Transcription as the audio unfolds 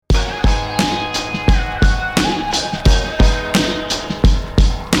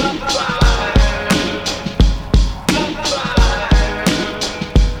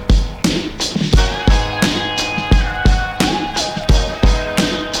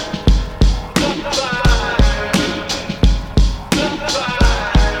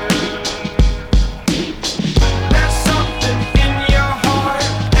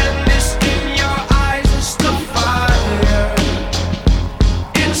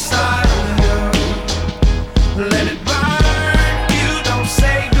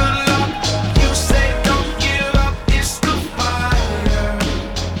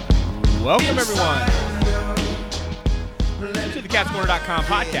CavsCorner.com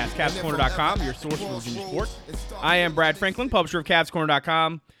podcast, CavsCorner.com, your source for Virginia sports. I am Brad Franklin, publisher of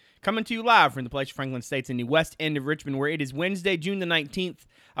CavsCorner.com, coming to you live from the place Franklin States in the west end of Richmond, where it is Wednesday, June the 19th,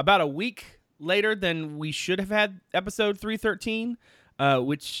 about a week later than we should have had episode 313,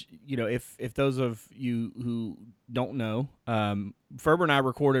 which, you know, if those of you who don't know, Ferber and I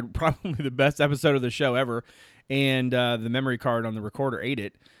recorded probably the best episode of the show ever, and the memory card on the recorder ate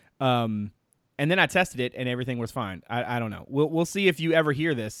it. And then I tested it, and everything was fine. I don't know. We'll see if you ever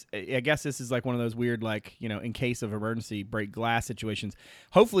hear this. I guess this is like one of those weird, like, you know, in case of emergency, break glass situations.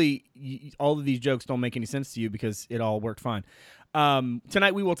 Hopefully, all of these jokes don't make any sense to you because it all worked fine.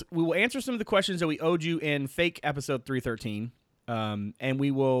 Tonight, we will answer some of the questions that we owed you in fake episode 313, and we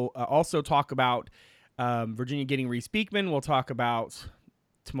will also talk about Virginia getting Reese Beekman. We'll talk about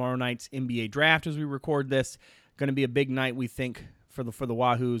tomorrow night's NBA draft as we record this. Going to be a big night, we think, for the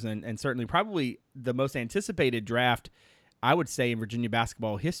Wahoos, and certainly probably the most anticipated draft, I would say, in Virginia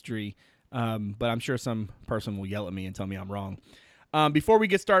basketball history. But I'm sure some person will yell at me and tell me I'm wrong. Before we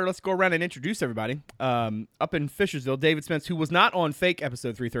get started, let's go around and introduce everybody. Up in Fishersville, David Spence, who was not on fake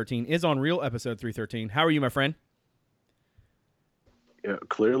episode 313, is on real episode 313. How are you, my friend? Yeah,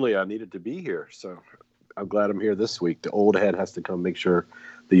 clearly I needed to be here, so I'm glad I'm here this week. The old head has to come make sure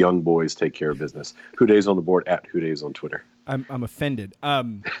the young boys take care of business. Who Days on the board at Who Days on Twitter. I'm offended.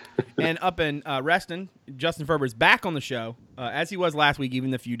 And up in Reston, Justin Ferber is back on the show, as he was last week,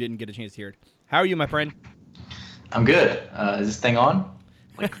 even if you didn't get a chance to hear it. How are you, my friend? I'm good. Is this thing on?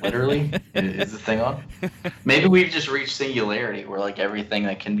 Like, literally? Is this thing on? Maybe we've just reached singularity where, like, everything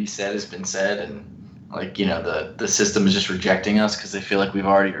that can be said has been said, and, like, you know, the system is just rejecting us because they feel like we've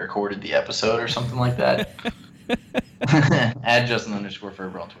already recorded the episode or something like that. Add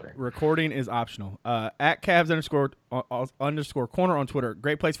Justin_Ferber on Twitter. Recording is optional. At Cavs_corner on Twitter.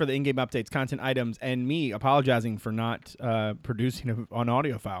 Great place for the in-game updates, content items, and me apologizing for not producing an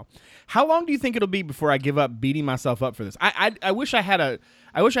audio file. How long do you think it'll be before I give up beating myself up for this? I wish I had a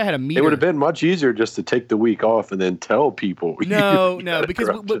meter. It would have been much easier just to take the week off and then tell people. No, because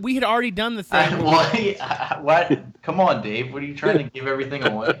we had already done the thing. What? Come on, Dave. What are you trying to give everything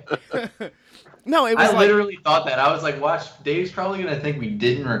away? No, it was I literally thought that. I was like, watch, Dave's probably going to think we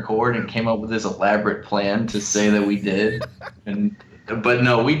didn't record and came up with this elaborate plan to say that we did. But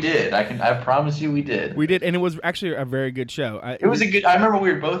no, we did. I promise you we did. We did, and it was actually a very good show. It was a good. I remember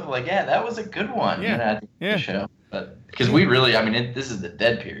we were both like, yeah, that was a good one. Yeah. The show. But because we really, this is the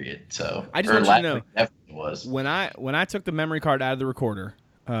dead period. So I just want you to know, definitely was. When I took the memory card out of the recorder,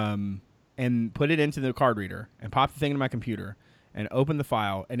 and put it into the card reader and popped the thing into my computer and opened the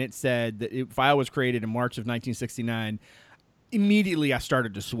file, and it said that the file was created in March of 1969. Immediately, I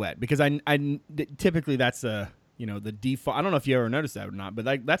started to sweat because I typically that's the default. I don't know if you ever noticed that or not,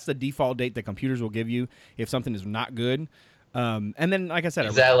 but that's the default date that computers will give you if something is not good. And then, like I said,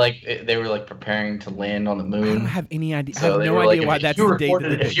 is that like they were like preparing to land on the moon? I don't have any idea. So I have no idea why that's the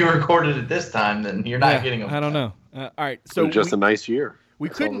date. If you recorded it this time, then you're not getting them. I don't know. All right, so just a nice year. We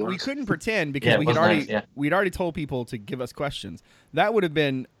couldn't pretend because we'd already told people to give us questions. That would have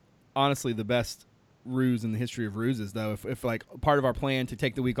been honestly the best ruse in the history of ruses, though. If like part of our plan to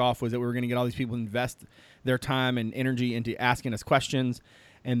take the week off was that we were going to get all these people to invest their time and energy into asking us questions,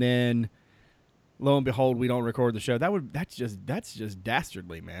 and then lo and behold, we don't record the show. That's just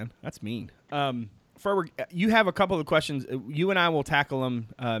dastardly, man. That's mean. Ferber, you have a couple of questions. You and I will tackle them.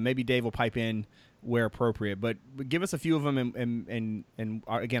 Maybe Dave will pipe in where appropriate, but give us a few of them, and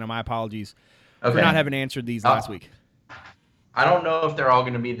again, my apologies for not having answered these last week. I don't know if they're all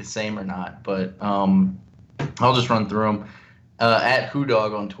going to be the same or not, but I'll just run through them. At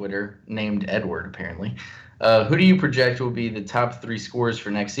HooDog on Twitter, named Edward apparently. Who do you project will be the top 3 scorers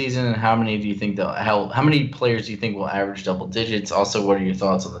for next season, and how many players do you think will average double digits? Also, what are your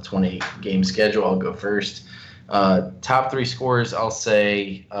thoughts on the 20-game schedule? I'll go first. Top 3 scorers, I'll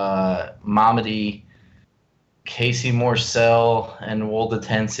say Mamadi, Casey Morsell, and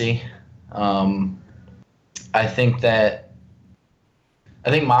Woldetensi. I think Mamadi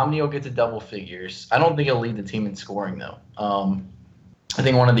will get to double figures. I don't think he'll lead the team in scoring, though. I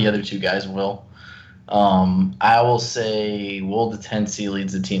think one of the other 2 guys will. I will say Woldetensi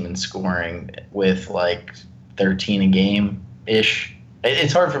leads the team in scoring with like 13 a game-ish.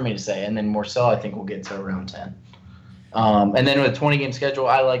 It's hard for me to say. And then Morsell, I think, will get to around 10. And then with a 20-game schedule,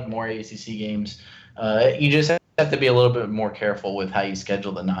 I like more ACC games. You just have to be a little bit more careful with how you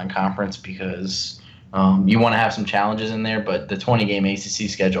schedule the non-conference because you want to have some challenges in there, but the 20-game ACC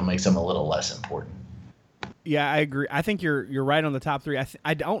schedule makes them a little less important. Yeah, I agree. I think you're right on the top 3.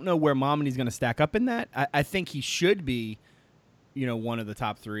 I don't know where Mamadi's going to stack up in that. I think he should be one of the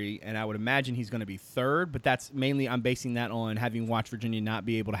top three, and I would imagine he's going to be third, but that's mainly I'm basing that on having watched Virginia not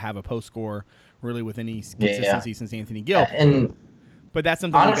be able to have a post score really with any consistency since Anthony Gill. And but that's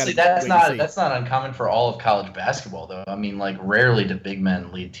something honestly, that's not uncommon for all of college basketball, though. I mean, like rarely do big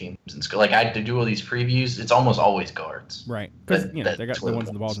men lead teams in school. Like I do all these previews, it's almost always guards, right? Because they got the ones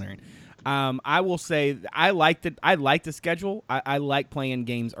in the balls in their hand. I will say I like the schedule. I like playing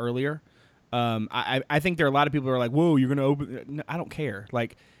games earlier. I think there are a lot of people who are like, whoa, you're going to open. No, I don't care.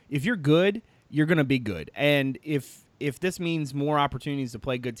 Like, if you're good, you're going to be good. And if this means more opportunities to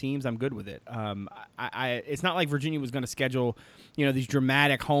play good teams, I'm good with it. It's not like Virginia was going to schedule, these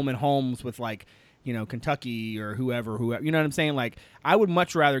dramatic home and homes with like, Kentucky or whoever, you know what I'm saying? Like, I would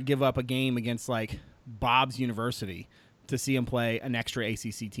much rather give up a game against like Bob's University to see him play an extra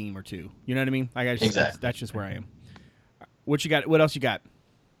ACC team or two. You know what I mean? Like, exactly. That's just where I am. What you got? What else you got?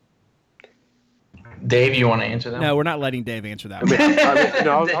 Dave, you want to answer that? No, we're not letting Dave answer that.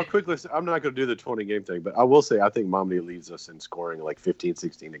 I'll quickly. I'm not going to do the 20 game thing, but I will say I think Mommy leads us in scoring like 15,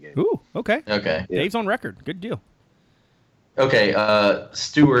 16 a game. Ooh, okay. Okay. Yeah. Dave's on record. Good deal. Okay.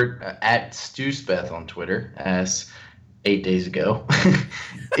 Stuart at Stuspeth on Twitter asks 8 days ago.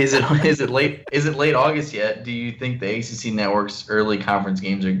 Is it late August yet? Do you think the ACC network's early conference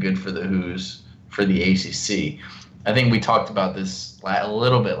games are good for the Hoos for the ACC? I think we talked about this a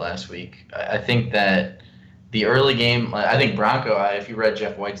little bit last week. I think that the early game, I think Bronco, if you read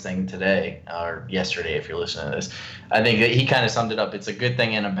Jeff White's thing today, or yesterday if you're listening to this, I think that he kind of summed it up. It's a good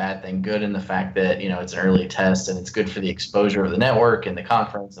thing and a bad thing. Good in the fact that, it's an early test and it's good for the exposure of the network and the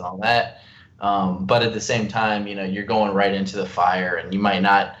conference and all that. But at the same time, you're going right into the fire and you might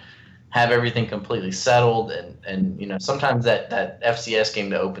not have everything completely settled, and sometimes that FCS game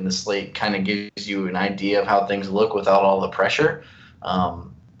to open the slate kind of gives you an idea of how things look without all the pressure.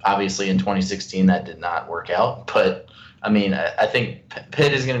 Obviously, in 2016 that did not work out, but I mean, I think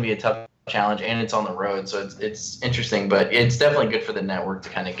Pitt is going to be a tough challenge, and it's on the road, so it's interesting. But it's definitely good for the network to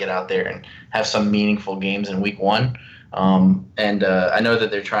kind of get out there and have some meaningful games in week one. And I know that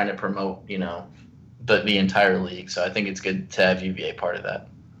they're trying to promote the entire league, so I think it's good to have UVA part of that.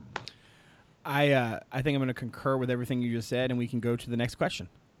 I think I'm going to concur with everything you just said, and we can go to the next question.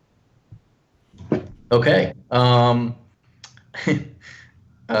 Okay. I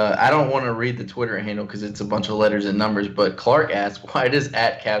don't want to read the Twitter handle because it's a bunch of letters and numbers, but Clark asks, why does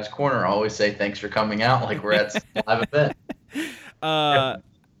at Cavs Corner always say thanks for coming out like we're at some live event?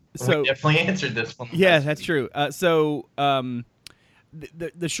 We definitely answered this one. Yeah, that's true. The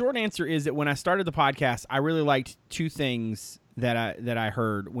short answer is that when I started the podcast, I really liked two things that I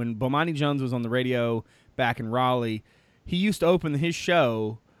heard. When Bomani Jones was on the radio back in Raleigh, he used to open his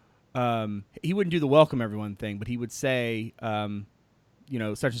show. He wouldn't do the welcome everyone thing, but he would say,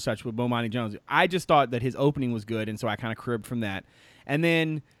 such and such with Bomani Jones. I just thought that his opening was good, and so I kind of cribbed from that. And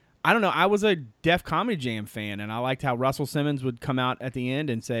then, I don't know, I was a Def Comedy Jam fan, and I liked how Russell Simmons would come out at the end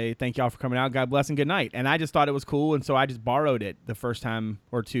and say, thank y'all for coming out, God bless and good night. And I just thought it was cool, and so I just borrowed it the first time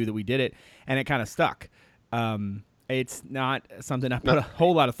or two that we did it, and it kind of stuck. It's not something I put a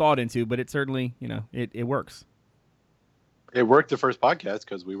whole lot of thought into, but it certainly, it works. It worked the first podcast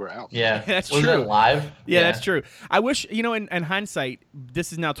because we were out. Yeah, that's was true. It live? Yeah, that's true. I wish, in hindsight,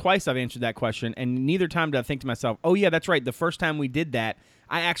 this is now twice I've answered that question, and neither time did I think to myself, oh, yeah, that's right. The first time we did that,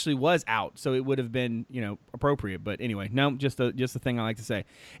 I actually was out, so it would have been, appropriate. But anyway, no, just a thing I like to say.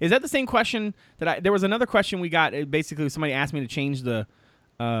 Is that the same question that there was another question we got? Basically, somebody asked me to change the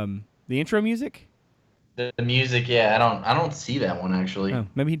intro music. The music, yeah, I don't see that one actually. Oh,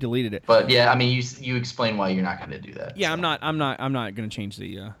 maybe he deleted it. But yeah, I mean, you explain why you're not going to do that. Yeah, so. I'm not going to change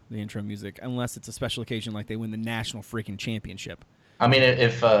the intro music unless it's a special occasion like they win the national freaking championship. I mean,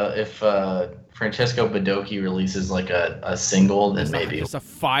 if Francesco Badocchi releases like a single, then maybe just a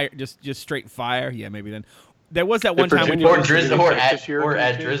fire, just straight fire. Yeah, maybe then. There was that one time when or at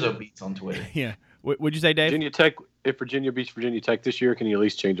Drizzo Beats on Twitter. Yeah, what'd you say, Dave? Virginia Tech. If Virginia beats Virginia Tech this year, can you at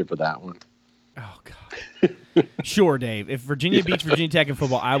least change it for that one? Oh God. Sure, Dave. If Virginia beats Virginia Tech in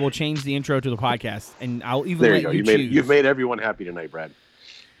football, I will change the intro to the podcast, and I'll even let you choose. You've made everyone happy tonight, Brad.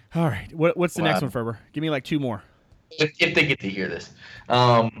 All right. What's the next one, Ferber? Give me like two more. If they get to hear this.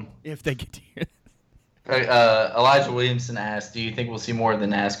 If they get to hear this. Elijah Williamson asked, do you think we'll see more of the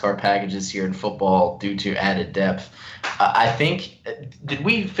NASCAR packages here in football due to added depth? I think, did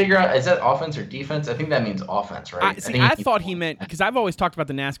we figure out, is that offense or defense? I think that means offense, right? I thought he meant, because I've always talked about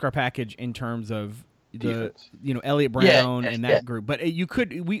the NASCAR package in terms of defense. Elliott Brown and that group. But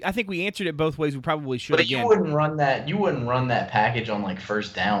I think we answered it both ways. We probably should. But you wouldn't run that package on like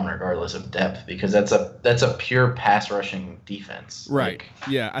first down regardless of depth, because that's a pure pass rushing defense. Right. Like,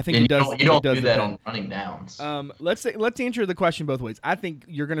 yeah, I think it does. You don't do that on running downs. Let's answer the question both ways. I think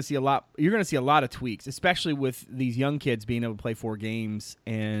you're going to see a lot of tweaks, especially with these young kids being able to play 4 games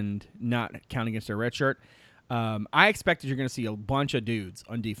and not counting against their red shirt. I expect that you're going to see a bunch of dudes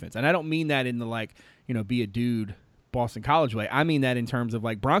on defense, and I don't mean that in the be a dude Boston College way. I mean that in terms of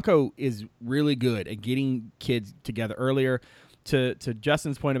like Bronco is really good at getting kids together earlier. To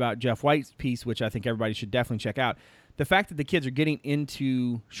Justin's point about Jeff White's piece, which I think everybody should definitely check out, the fact that the kids are getting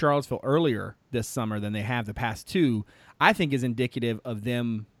into Charlottesville earlier this summer than they have the past 2, I think is indicative of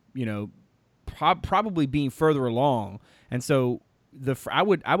them, probably being further along, and so. I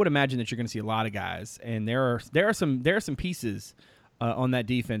would imagine that you're going to see a lot of guys, and there are some pieces on that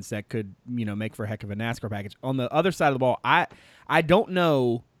defense that could make for a heck of a NASCAR package. On the other side of the ball, I don't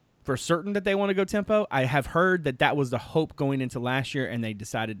know for certain that they want to go tempo. I have heard that was the hope going into last year, and they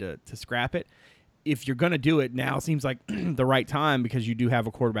decided to scrap it. If you're going to do it now, seems like the right time, because you do have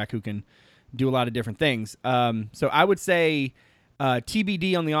a quarterback who can do a lot of different things. So I would say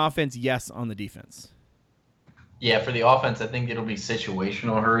TBD on the offense, yes on the defense. Yeah, for the offense, I think it'll be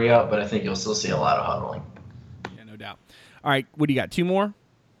situational hurry up, but I think you'll still see a lot of huddling. Yeah, no doubt. All right, what do you got? 2 more?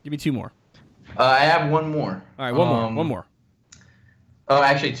 Give me 2 more. I have one more. All right, one more. Oh,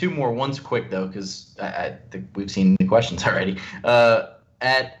 actually, 2 more. One's quick, though, because I think we've seen the questions already.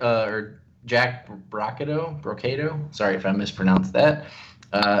 Jack Brocado, sorry if I mispronounced that,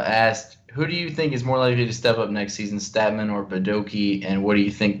 asked, who do you think is more likely to step up next season, Statman or Badoki, and what do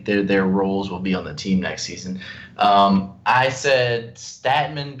you think their roles will be on the team next season? I said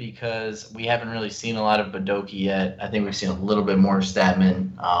Statman because we haven't really seen a lot of Badoki yet. I think we've seen a little bit more of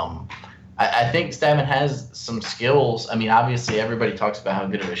Statman. I think Statman has some skills. I mean, obviously, everybody talks about how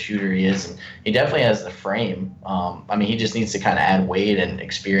good of a shooter he is, and he definitely has the frame. He just needs to kind of add weight and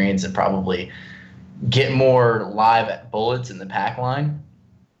experience and probably get more live bullets in the pack line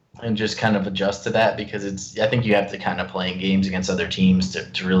and just kind of adjust to that, because I think you have to kind of play in games against other teams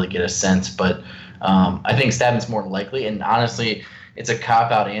to really get a sense. But I think Statman's more likely, and honestly, it's a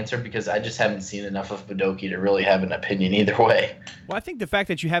cop-out answer because I just haven't seen enough of Badoki to really have an opinion either way. Well, I think the fact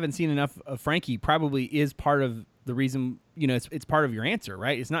that you haven't seen enough of Frankie probably is part of the reason, it's part of your answer,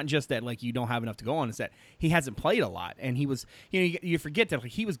 right? It's not just that like you don't have enough to go on. It's that he hasn't played a lot, and he was, you forget that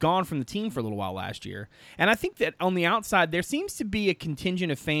he was gone from the team for a little while last year. And I think that on the outside, there seems to be a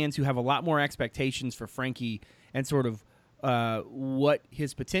contingent of fans who have a lot more expectations for Frankie and sort of what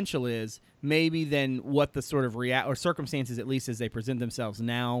his potential is, maybe than what the sort of or circumstances, at least as they present themselves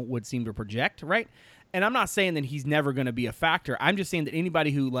now, would seem to project, right? And I'm not saying that he's never going to be a factor. I'm just saying that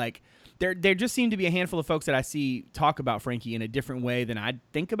anybody who there just seem to be a handful of folks that I see talk about Frankie in a different way than I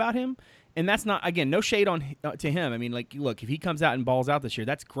think about him. And that's not, again, no shade to him. I mean, look, if he comes out and balls out this year,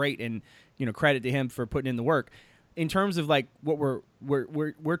 that's great, and credit to him for putting in the work. In terms of like what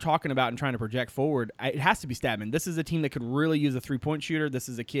we're talking about and trying to project forward, it has to be Statman. This is a team that could really use a 3-point shooter. This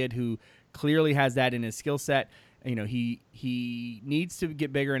is a kid who clearly has that in his skill set. He needs to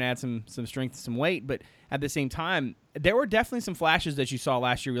get bigger and add some strength, some weight. But at the same time, there were definitely some flashes that you saw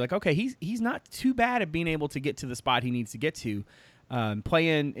last year. You're like, okay, he's not too bad at being able to get to the spot he needs to get to.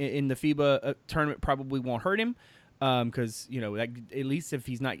 Playing in the FIBA tournament probably won't hurt him. Because at least if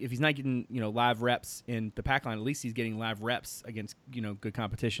he's not getting live reps in the pack line, at least he's getting live reps against good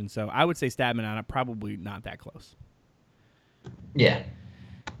competition. So I would say Statman, I'm probably not that close. Yeah.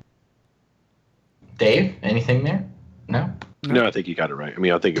 Dave, anything there? No, I think you got it right. I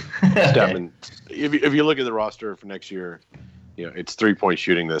mean, I think if Statman, if you look at the roster for next year, it's 3-point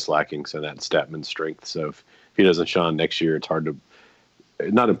shooting that's lacking, so that's Statman's strength. So if he doesn't shine next year, it's hard to.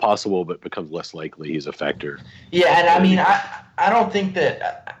 Not impossible, but becomes less likely he's a factor. Yeah, and I mean, I don't think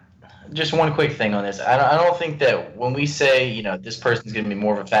that. Just one quick thing on this. I don't think that when we say this person's going to be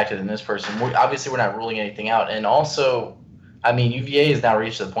more of a factor than this person, obviously we're not ruling anything out. And also, I mean, UVA has now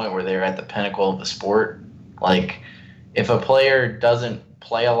reached the point where they're at the pinnacle of the sport. Like, if a player doesn't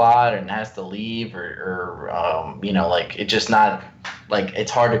play a lot and has to leave, or it's just not like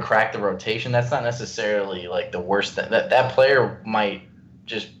it's hard to crack the rotation. That's not necessarily like the worst thing. That player might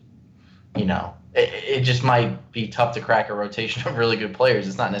just, it just might be tough to crack a rotation of really good players.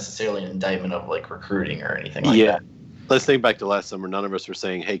 It's not necessarily an indictment of like recruiting or anything like that. Let's think back to last summer. None of us were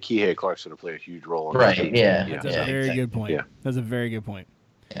saying, hey, Kihei Clark's going to play a huge role. Right, yeah. That's a very good point. Yeah. That's a very good point.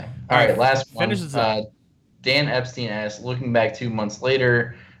 Yeah. All right, last one. Dan Epstein asked, looking back 2 months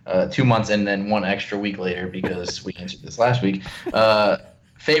later, 2 months and then one extra week later because we answered this last week,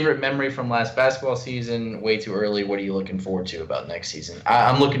 Favorite memory from last basketball season? Way too early. What are you looking forward to about next season?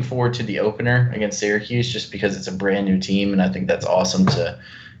 I'm looking forward to the opener against Syracuse just because it's a brand new team, and I think that's awesome to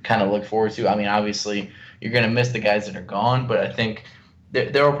kind of look forward to. I mean, obviously, you're going to miss the guys that are gone, but I think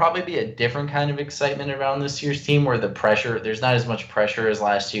there will probably be a different kind of excitement around this year's team where there's not as much pressure as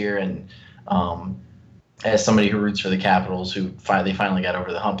last year. And as somebody who roots for the Capitals, who finally got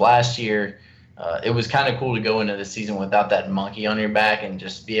over the hump last year, it was kind of cool to go into the season without that monkey on your back and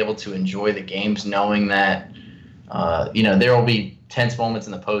just be able to enjoy the games, knowing that there will be tense moments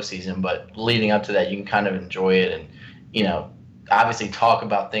in the postseason, but leading up to that, you can kind of enjoy it and obviously talk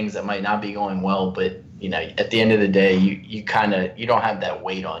about things that might not be going well, but at the end of the day, you don't have that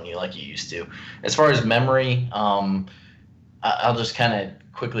weight on you like you used to. As far as memory, I'll just kind of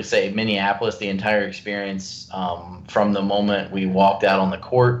quickly say Minneapolis, the entire experience from the moment we walked out on the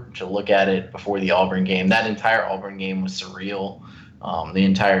court to look at it before the Auburn game. That entire Auburn game was surreal, the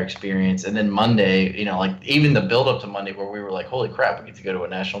entire experience. And then Monday, even the build up to Monday where we were like, holy crap, we get to go to a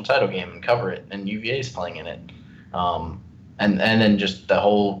national title game and cover it, and UVA is playing in it. And then just the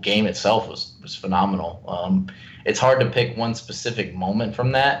whole game itself was phenomenal. It's hard to pick one specific moment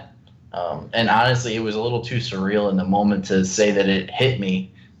from that. And honestly, it was a little too surreal in the moment to say that it hit me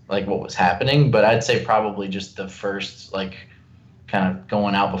like what was happening. But I'd say probably just the first, kind of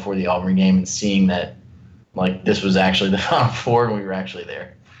going out before the Auburn game and seeing that, this was actually the Final Four and we were actually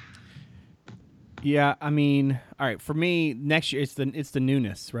there. Yeah, I mean, all right. For me, next year it's the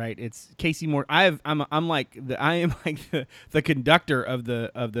newness, right? It's Casey Moore. I am like the conductor of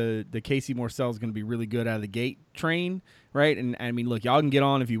the Casey Morsell is going to be really good out of the gate train, right? And I mean, look, y'all can get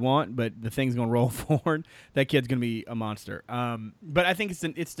on if you want, but the thing's going to roll forward. That kid's going to be a monster. But I think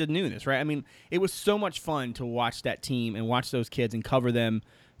it's the newness, right? I mean, it was so much fun to watch that team and watch those kids and cover them,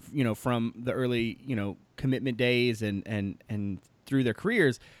 from the early commitment days and through their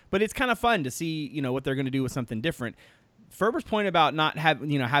careers, but it's kind of fun to see, what they're going to do with something different. Ferber's point about not having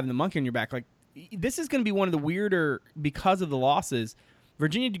the monkey on your back, this is going to be one of the weirder because of the losses.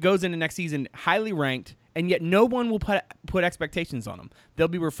 Virginia goes into next season highly ranked, and yet no one will put expectations on them. They'll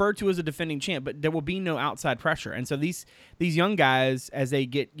be referred to as a defending champ, but there will be no outside pressure. And so these young guys, as they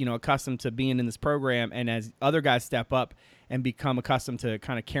get accustomed to being in this program, and as other guys step up and become accustomed to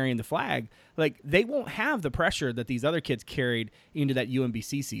kind of carrying the flag, they won't have the pressure that these other kids carried into that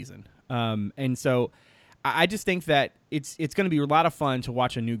UMBC season. And so I just think that it's going to be a lot of fun to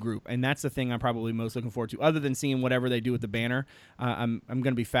watch a new group, and that's the thing I'm probably most looking forward to. Other than seeing whatever they do with the banner, I'm going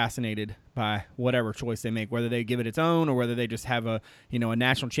to be fascinated by whatever choice they make, whether they give it its own or whether they just have a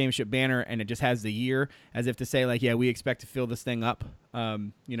national championship banner and it just has the year, as if to say we expect to fill this thing up.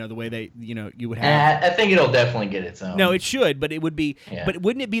 The way they you would have. I think it'll definitely get its own. No, it should, but it would be. Yeah. But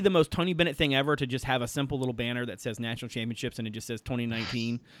wouldn't it be the most Tony Bennett thing ever to just have a simple little banner that says national championships and it just says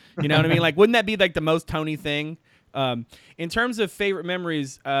 2019? You know what I mean? Wouldn't that be the most Tony thing? In terms of favorite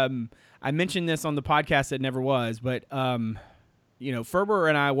memories, I mentioned this on the podcast that never was, but Ferber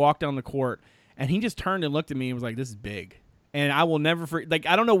and I walked on the court and he just turned and looked at me and was like, "This is big," and I will never forget.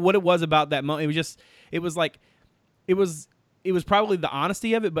 I don't know what it was about that moment. It was probably the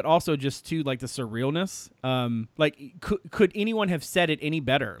honesty of it, but also just too the surrealness. Could anyone have said it any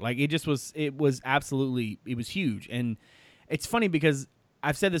better? It was absolutely huge. And it's funny because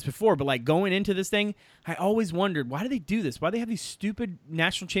I've said this before, but going into this thing, I always wondered, why do they do this? Why do they have these stupid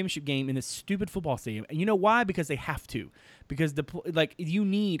national championship game in this stupid football stadium? And you know why? Because they have to. Because you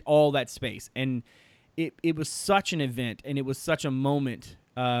need all that space. And it was such an event and it was such a moment.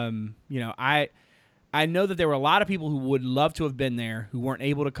 I know that there were a lot of people who would love to have been there who weren't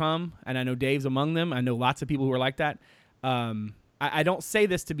able to come, and I know Dave's among them. I know lots of people who are like that. I don't say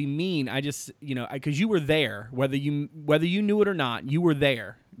this to be mean. I just, because you were there, whether you knew it or not, you were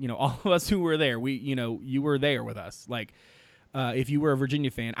there. All of us who were there, you were there with us. If you were a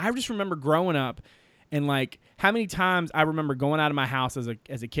Virginia fan, I just remember growing up, and how many times I remember going out of my house as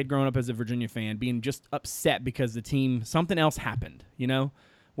a kid growing up as a Virginia fan, being just upset because the team, something else happened,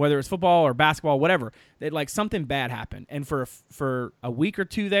 whether it's football or basketball, whatever, that something bad happened. And for a week or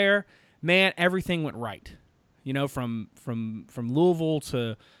two there, man, everything went right. From Louisville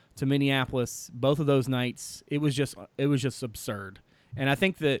to Minneapolis, both of those nights, it was just absurd. And I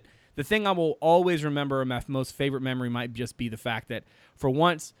think that the thing I will always remember, my most favorite memory, might just be the fact that for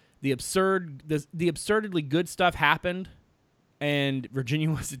once the absurdly good stuff happened, and Virginia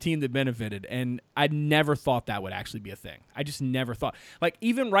was the team that benefited. And I never thought that would actually be a thing. I just never thought.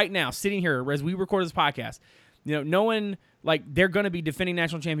 Even right now, sitting here as we record this podcast, knowing they're going to be defending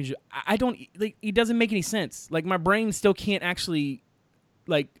national championship, I don't it doesn't make any sense. My brain still can't actually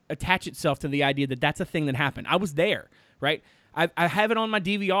attach itself to the idea that that's a thing that happened. I was there, right? I have it on my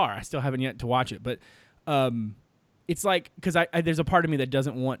DVR. I still haven't yet to watch it, but it's like because there's a part of me that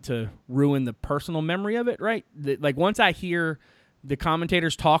doesn't want to ruin the personal memory of it, right? Like once I hear the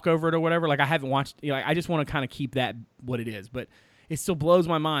commentators talk over it or whatever, like I haven't watched. I just want to kind of keep that what it is, but it still blows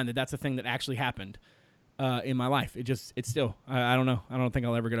my mind that that's a thing that actually happened in my life. It's still I don't know. I don't think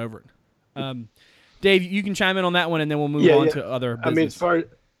I'll ever get over it. Dave, you can chime in on that one, and then we'll move on to other business. I mean,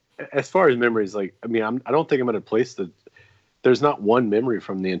 as far as memories, like I don't think I'm at a place that there's not one memory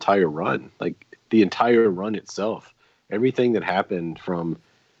from the entire run. Like the entire run itself, everything that happened from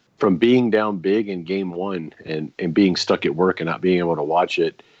being down big in game one and being stuck at work and not being able to watch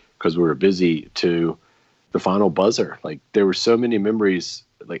it because we were busy to the final buzzer. Like there were so many memories.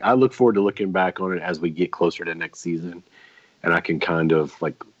 Like I look forward to looking back on it as we get closer to next season, and I can kind of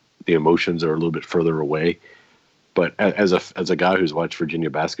like the emotions are a little bit further away. But as a guy who's watched Virginia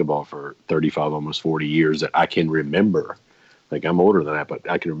basketball for 35, almost 40 years, that I can remember, like I'm older than that, but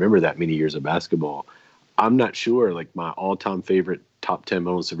I can remember that many years of basketball. I'm not sure, like my all-time favorite top 10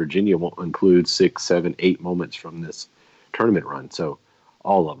 moments of Virginia won't include 6, 7, 8 moments from this tournament run. So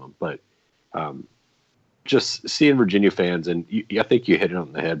all of them. But just seeing Virginia fans, and I think you hit it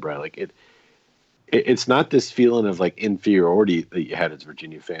on the head, Brad. Like it's not this feeling of like inferiority that you had as a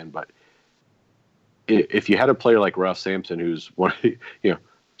Virginia fan, but if you had a player like Ralph Sampson, who's one,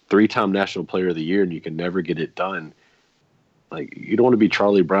 3-time National Player of the Year, and you can never get it done, like you don't want to be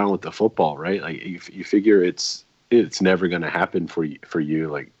Charlie Brown with the football, right? Like you figure it's never going to happen for you.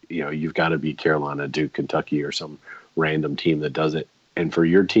 Like you've got to be Carolina, Duke, Kentucky, or some random team that does it, and for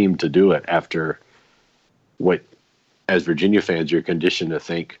your team to do it after what, as Virginia fans, you're conditioned to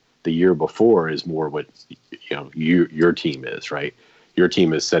think the year before is more what your team is, right? Your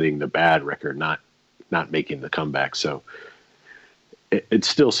team is setting the bad record, not making the comeback. So it's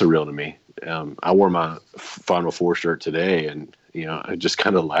still surreal to me. I wore my Final Four shirt today, and I just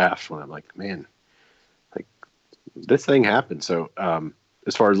kind of laughed when I'm like, man, like this thing happened. So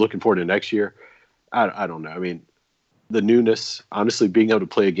as far as looking forward to next year, I don't know. I mean, the newness, honestly, being able to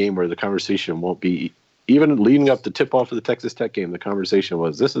play a game where the conversation won't be. Even leading up the tip-off of the Texas Tech game, the conversation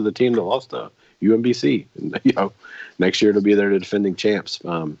was, this is the team that lost to UMBC. And, next year it'll be there to defending champs.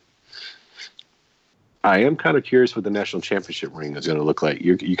 I am kind of curious what the national championship ring is going to look like.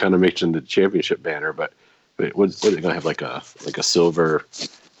 You kind of mentioned the championship banner, but what is it going to have, like a silver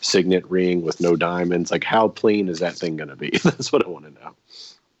signet ring with no diamonds? Like, how plain is that thing going to be? That's what I want to know.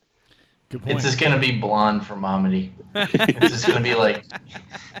 Good point. It's just going to be blonde for Momedy. It's just going to be like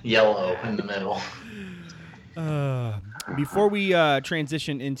yellow in the middle. Before we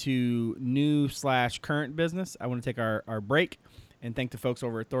transition into new/current business, I want to take our break and thank the folks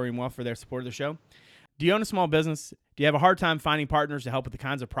over at Thorium Wealth for their support of the show. Do you own a small business? Do you have a hard time finding partners to help with the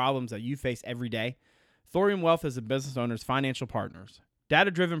kinds of problems that you face every day? Thorium Wealth is a business owner's financial partners.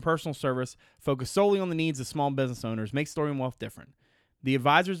 Data-driven personal service focused solely on the needs of small business owners makes Thorium Wealth different. The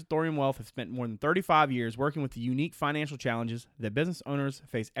advisors at Thorium Wealth have spent more than 35 years working with the unique financial challenges that business owners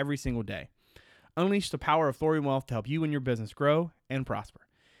face every single day. Unleash the power of Thorium Wealth to help you and your business grow and prosper.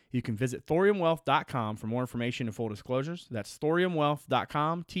 You can visit thoriumwealth.com for more information and full disclosures. That's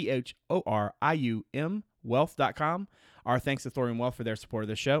thoriumwealth.com, THORIUM wealth.com. Our thanks to Thorium Wealth for their support of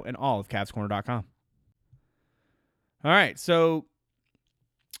this show and all of CavsCorner.com. All right, so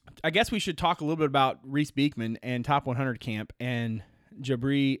I guess we should talk a little bit about Reese Beekman and Top 100 Camp and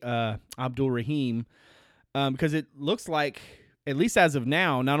Jabri Abdul-Rahim because it looks like, at least as of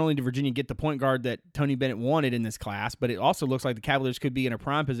now, not only did Virginia get the point guard that Tony Bennett wanted in this class, but it also looks like the Cavaliers could be in a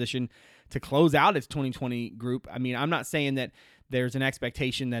prime position to close out its 2020 group. I mean, I'm not saying that there's an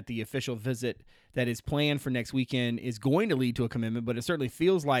expectation that the official visit that is planned for next weekend is going to lead to a commitment, but it certainly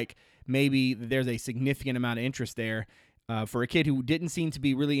feels like maybe there's a significant amount of interest there for a kid who didn't seem to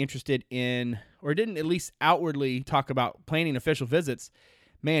be really interested in, or didn't at least outwardly talk about planning official visits.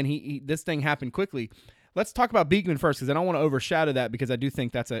 Man, this thing happened quickly. Let's talk about Beekman first, because I don't want to overshadow that, because I do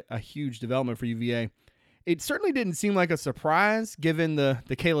think that's a huge development for UVA. It certainly didn't seem like a surprise, given the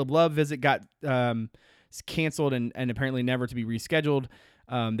Caleb Love visit got canceled and apparently never to be rescheduled.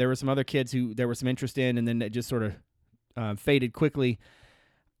 There were some other kids who there was some interest in, and then it just sort of faded quickly.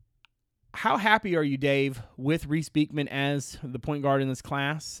 How happy are you, Dave, with Reese Beekman as the point guard in this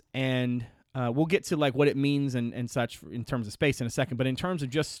class? And we'll get to like what it means and such in terms of space in a second. But in terms of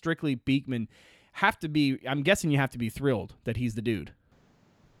just strictly Beekman, I'm guessing you have to be thrilled that he's the dude.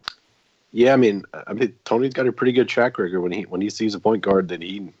 Yeah, I mean, Tony's got a pretty good track record when he sees a point guard that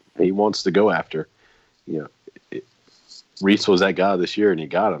he wants to go after. Reese was that guy this year, and he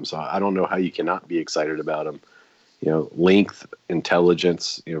got him. So I don't know how you cannot be excited about him. Length,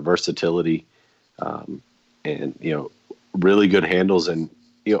 intelligence, versatility, and really good handles, and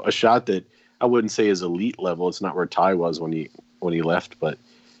a shot that I wouldn't say is elite level. It's not where Ty was when he left, but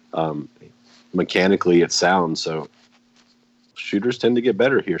mechanically it sounds. So shooters tend to get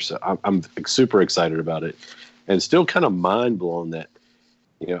better here. So I'm super excited about it, and still kind of mind blown that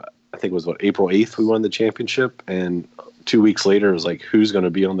I think it was April 8th we won the championship, and 2 weeks later it was like, who's going to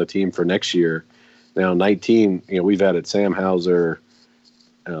be on the team for next year? Now 19, we've added Sam Hauser,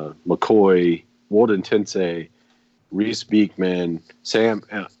 McCoy, Walden Tensei, Reese Beekman, Sam,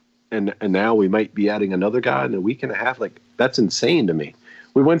 and now we might be adding another guy in a week and a half. Like, that's insane to me.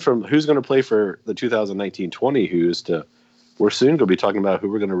 We went from who's going to play for the 2019-20 who's to we're soon going to be talking about who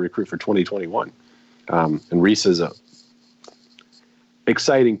we're going to recruit for 2021. And Reese is a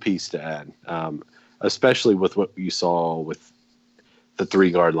exciting piece to add, especially with what you saw with the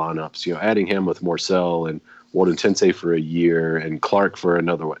 3-guard lineups. Adding him with Morcell and Walden Tensei for a year and Clark for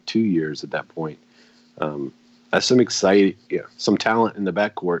another 2 years at that point. That's some exciting, some talent in the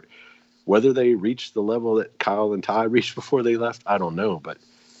backcourt. Whether they reach the level that Kyle and Ty reached before they left, I don't know, but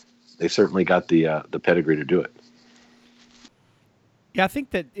they certainly got the pedigree to do it. Yeah, I think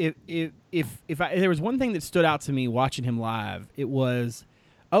that if there was one thing that stood out to me watching him live, it was,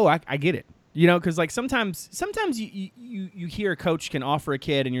 I get it. Because like sometimes you hear a coach can offer a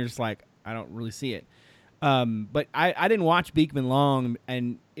kid and you're just like, I don't really see it. But I didn't watch Beekman long,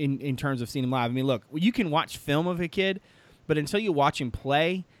 and in terms of seeing him live. I mean, look, you can watch film of a kid, but until you watch him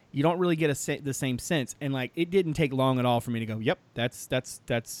play, you don't really get the same sense. And like, it didn't take long at all for me to go, yep,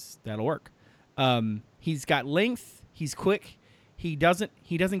 that'll work. He's got length. He's quick. He doesn't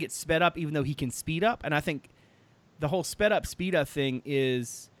get sped up, even though he can speed up. And I think the whole speed up thing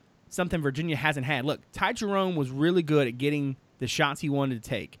is something Virginia hasn't had. Look, Ty Jerome was really good at getting the shots he wanted to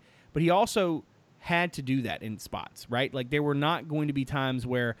take, but he also had to do that in spots, right? Like, there were not going to be times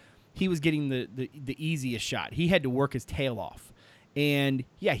where he was getting the easiest shot. He had to work his tail off. And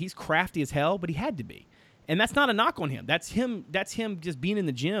yeah, he's crafty as hell, but he had to be. And that's not a knock on him. That's him just being in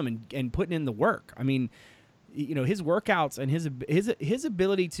the gym and putting in the work. I mean, his workouts and his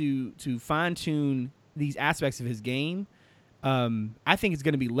ability to fine tune these aspects of his game, I think is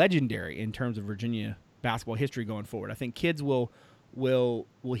going to be legendary in terms of Virginia basketball history going forward. I think kids will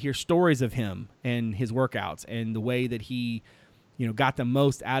hear stories of him and his workouts and the way that he, got the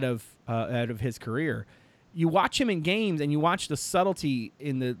most out of his career. You watch him in games and you watch the subtlety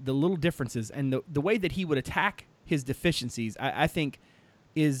in the little differences and the way that he would attack his deficiencies. I think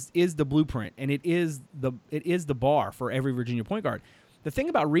is the blueprint, and it is the bar for every Virginia point guard. The thing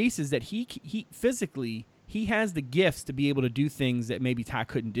about Reese is that he physically, he has the gifts to be able to do things that maybe Ty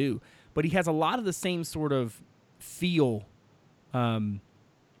couldn't do, but he has a lot of the same sort of feel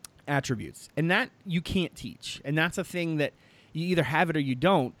attributes, and that you can't teach, and that's a thing that you either have it or you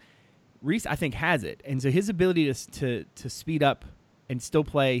don't. Reese, I think, has it, and so his ability to speed up and still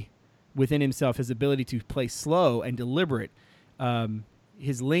play within himself, his ability to play slow and deliberate,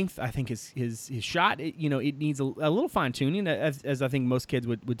 his length, I think his shot, it needs a little fine tuning, as I think most kids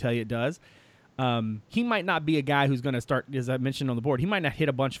would tell you it does. He might not be a guy who's going to start, as I mentioned on the board, he might not hit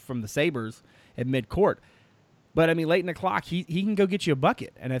a bunch from the Sabres at midcourt. But, I mean, late in the clock, he can go get you a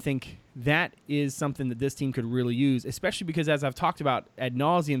bucket. And I think that is something that this team could really use, especially because, as I've talked about ad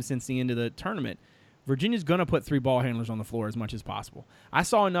nauseum since the end of the tournament, Virginia's going to put 3 ball handlers on the floor as much as possible. I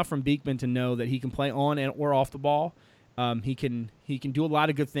saw enough from Beekman to know that he can play on and or off the ball. He can do a lot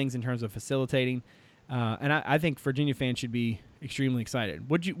of good things in terms of facilitating. And I think Virginia fans should be extremely excited.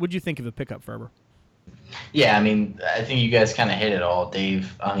 What'd you think of the pickup, Ferber? Yeah, I mean, I think you guys kind of hit it all,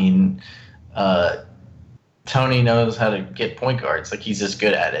 Dave. I mean, Tony knows how to get point guards. Like, he's just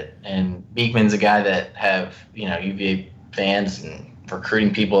good at it. And Beekman's a guy that have, UVA fans and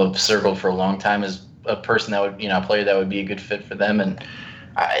recruiting people have circled for a long time as a person that would, a player that would be a good fit for them. And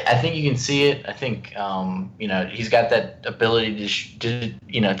I think you can see it. I think, he's got that ability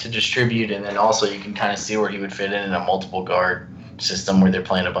to distribute. And then also you can kind of see where he would fit in a multiple guard system where they're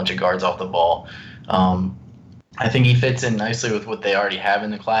playing a bunch of guards off the ball. I think he fits in nicely with what they already have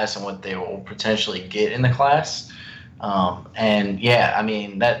in the class and what they will potentially get in the class. And yeah, I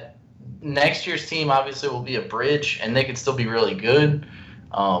mean, that next year's team obviously will be a bridge, and they could still be really good.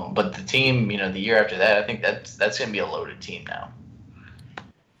 But the team, the year after that, I think that's going to be a loaded team now.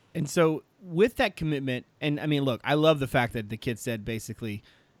 And so with that commitment, and I mean, look, I love the fact that the kid said basically,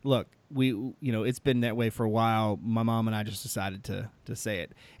 look, it's been that way for a while. My mom and I just decided to say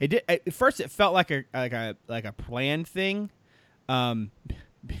it. It did at first. It felt like a planned thing,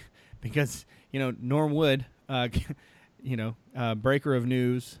 because Norm Wood, breaker of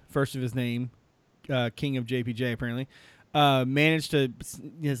news, first of his name, king of JPJ apparently, managed to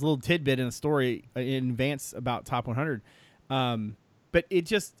his little tidbit in a story in advance about Top 100. But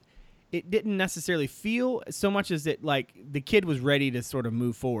it didn't necessarily feel so much as it like the kid was ready to sort of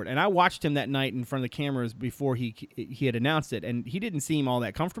move forward. And I watched him that night in front of the cameras before he had announced it, and he didn't seem all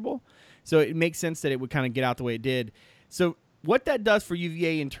that comfortable. So it makes sense that it would kind of get out the way it did. So what that does for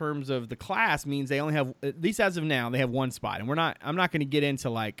UVA in terms of the class means they only have, at least as of now, they have one spot. And I'm not going to get into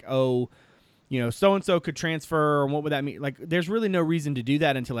like, oh, so-and-so could transfer, and what would that mean? Like, there's really no reason to do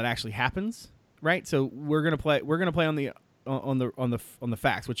that until it actually happens, right? So we're going to play on the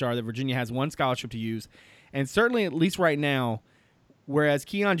facts, which are that Virginia has one scholarship to use, and certainly at least right now, whereas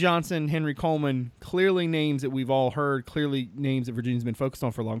Keon Johnson, Henry Coleman, clearly names that we've all heard, clearly names that Virginia's been focused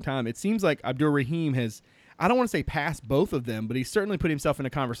on for a long time, it seems like Abdur-Rahim has, I don't want to say passed both of them, but he's certainly put himself in a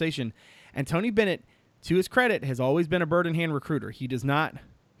conversation. And Tony Bennett, to his credit, has always been a bird in hand recruiter. He does not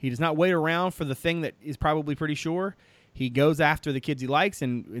wait around for the thing that is probably pretty sure. He goes after the kids he likes,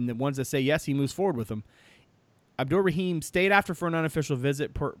 and the ones that say yes, he moves forward with them. Abdur-Rahim stayed after for an unofficial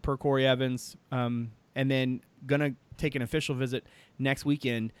visit per Corey Evans, and then going to take an official visit next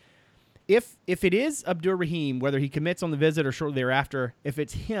weekend. If it is Abdur-Rahim, whether he commits on the visit or shortly thereafter, if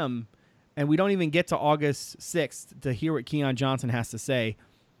it's him, and we don't even get to August 6th to hear what Keon Johnson has to say,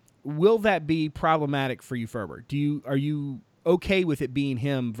 will that be problematic for you, Ferber? Are you okay with it being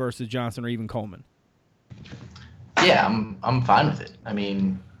him versus Johnson or even Coleman? Yeah, I'm fine with it. I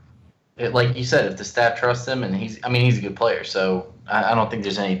mean, like you said, if the staff trusts him, and he's a good player, so I don't think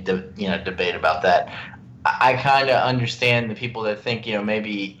there's any debate about that. I kind of understand the people that think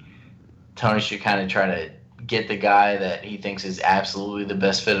maybe Tony should kind of try to get the guy that he thinks is absolutely the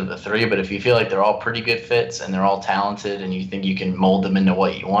best fit of the three. But if you feel like they're all pretty good fits and they're all talented and you think you can mold them into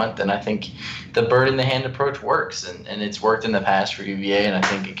what you want, then I think the bird in the hand approach works, and it's worked in the past for UVA, and I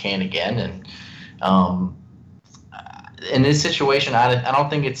think it can again. And in this situation, I don't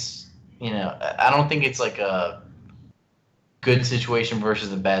think it's like a good situation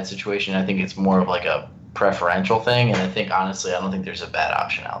versus a bad situation. I think it's more of like a preferential thing, and I think honestly, I don't think there's a bad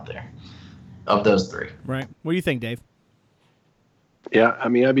option out there of those three. Right. What do you think, Dave? Yeah, I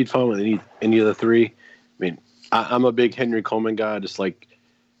mean, I'd be fine with any of the three. I mean, I'm a big Henry Coleman guy. Just like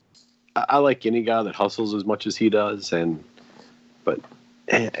I like any guy that hustles as much as he does, and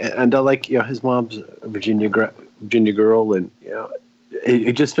I like his mom's a Virginia girl, and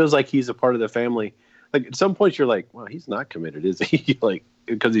it just feels like he's a part of the family. Like at some point, you're like, well, he's not committed, is he? Like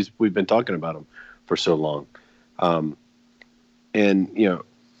because we've been talking about him for so long, and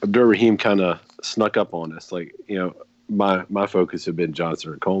Abdur-Rahim kind of snuck up on us. Like, my focus had been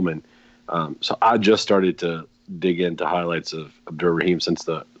Johnson or Coleman. So I just started to dig into highlights of Abdur-Rahim since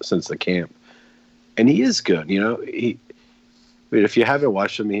the camp. And he is good. If you haven't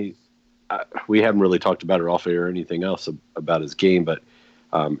watched him, we haven't really talked about it off air or anything else about his game. But,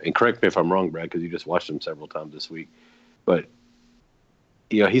 and correct me if I'm wrong, Brad, because you just watched him several times this week. But,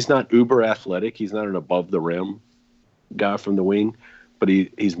 he's not uber athletic. He's not an above the rim guy from the wing. But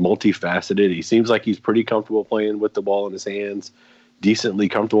he's multifaceted. He seems like he's pretty comfortable playing with the ball in his hands, decently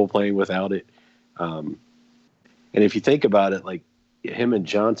comfortable playing without it. And if you think about it, like him and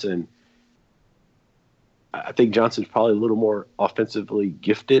Johnson, I think Johnson's probably a little more offensively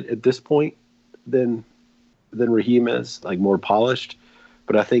gifted at this point than Rahim is, like more polished.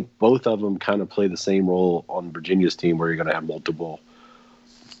 But I think both of them kind of play the same role on Virginia's team, where you're going to have multiple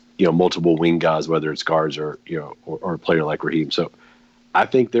wing guys, whether it's guards or a player like Rahim. So I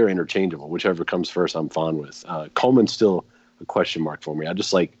think they're interchangeable. Whichever comes first, I'm fine with. Coleman's still a question mark for me.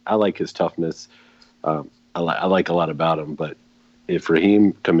 I like his toughness. I like a lot about him. But if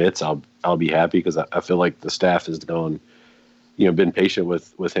Rahim commits, I'll be happy, because I feel like the staff has been patient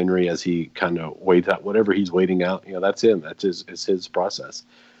with Henry as he kind of waits out whatever he's waiting out. That's him. That's his process.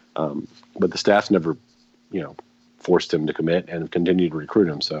 But the staff's never, forced him to commit and continued to recruit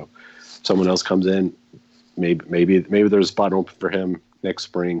him. So if someone else comes in, maybe there's a spot open for him next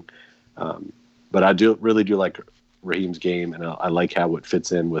spring. But I really do like Rahim's game, and I like how it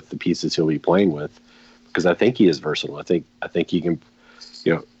fits in with the pieces he'll be playing with, because I think he is versatile. I think he can,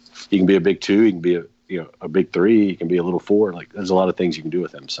 he can be a big two, he can be a big three, he can be a little four. Like there's a lot of things you can do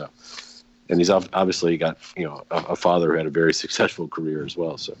with him. So, and he's obviously got a father who had a very successful career as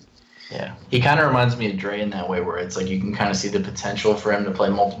well. So. Yeah, he kind of reminds me of Dre in that way, where it's like you can kind of see the potential for him to play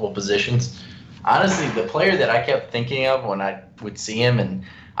multiple positions. Honestly, the player that I kept thinking of when I would see him, and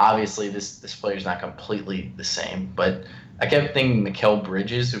obviously this player's not completely the same, but I kept thinking Mikal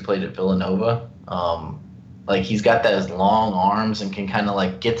Bridges, who played at Villanova. Like he's got those long arms and can kind of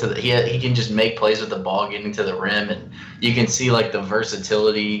like get to he can just make plays with the ball getting to the rim, and you can see like the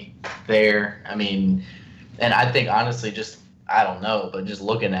versatility there. I mean, and I think honestly, just I don't know, but just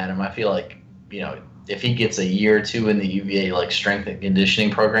looking at him, I feel like if he gets a year or two in the UVA like strength and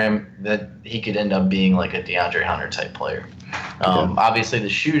conditioning program, that he could end up being like a DeAndre Hunter type player. Obviously, the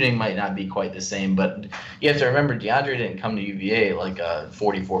shooting might not be quite the same, but you have to remember DeAndre didn't come to UVA like a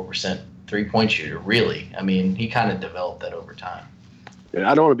 44% three-point shooter, really. I mean, he kind of developed that over time. And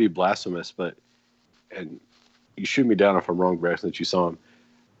I don't want to be blasphemous, and you shoot me down if I'm wrong, Braxton, that you saw him.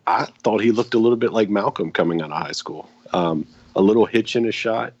 I thought he looked a little bit like Malcolm coming out of high school. A little hitch in his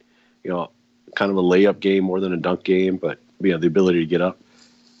shot, kind of a layup game more than a dunk game, but the ability to get up.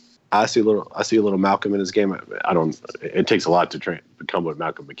 I see a little Malcolm in his game. It takes a lot to become what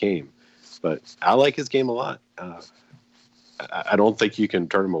Malcolm became, but I like his game a lot. I don't think you can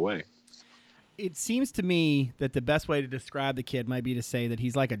turn him away. It seems to me that the best way to describe the kid might be to say that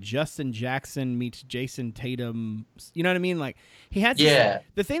he's like a Justin Jackson meets Jason Tatum. You know what I mean? Like he had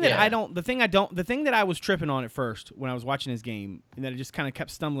the thing that the thing that I was tripping on at first when I was watching his game and that I just kind of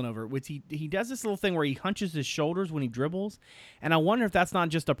kept stumbling over, which he does this little thing where he hunches his shoulders when he dribbles, and I wonder if that's not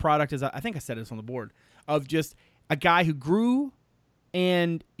just a product, as I think I said this on the board, of just a guy who grew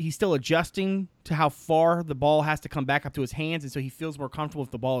and he's still adjusting to how far the ball has to come back up to his hands, and so he feels more comfortable if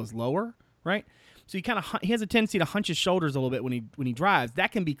the ball is lower. Right, so he has a tendency to hunch his shoulders a little bit when he drives.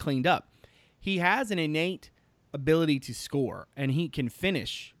 That can be cleaned up. He has an innate ability to score, and he can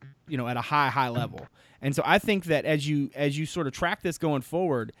finish, at a high level. And so I think that as you sort of track this going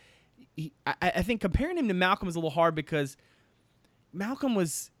forward, I think comparing him to Malcolm is a little hard because Malcolm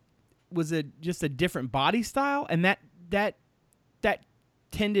was just a different body style, and that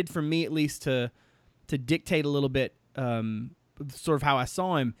tended, for me at least, to dictate a little bit sort of how I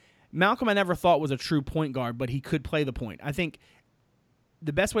saw him. Malcolm I never thought was a true point guard, but he could play the point. I think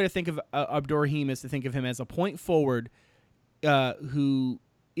the best way to think of Abdur-Rahim is to think of him as a point forward who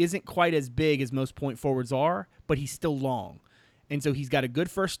isn't quite as big as most point forwards are, but he's still long. And so he's got a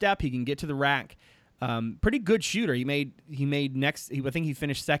good first step. He can get to the rack. Pretty good shooter. I think he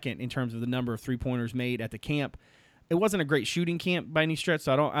finished second in terms of the number of three-pointers made at the camp. It wasn't a great shooting camp by any stretch,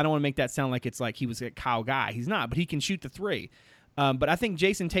 so I don't want to make that sound like it's like he was a Kyle Guy. He's not, but he can shoot the three. But I think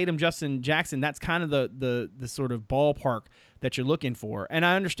Jason Tatum, Justin Jackson, that's kind of the sort of ballpark that you're looking for. And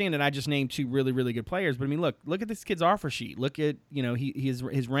I understand that I just named two really, really good players, but I mean, look at this kid's offer sheet. Look at,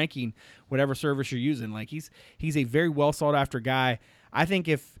 his ranking, whatever service you're using. Like he's a very well sought after guy. I think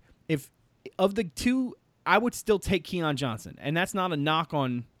if of the two, I would still take Keon Johnson, and that's not a knock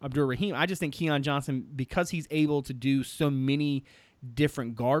on Abdur-Rahim. I just think Keon Johnson, because he's able to do so many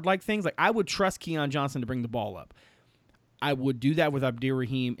different guard-like things, like I would trust Keon Johnson to bring the ball up. I would do that with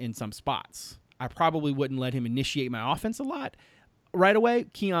Abdur-Rahim in some spots. I probably wouldn't let him initiate my offense a lot right away.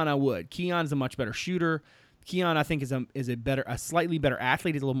 Keon, I would. Keon's a much better shooter. Keon, I think, is a slightly better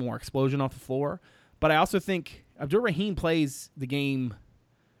athlete. He's a little more explosion off the floor. But I also think Abdur-Rahim plays the game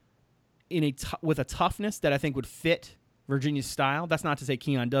with a toughness that I think would fit Virginia's style. That's not to say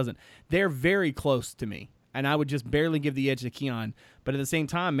Keon doesn't. They're very close to me, and I would just barely give the edge to Keon. But at the same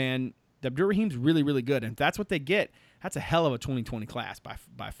time, man, Abdur-Rahim's really, really good, and if that's what they get, that's a hell of a 2020 class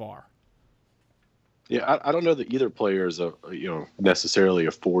by far. Yeah, I don't know that either player is necessarily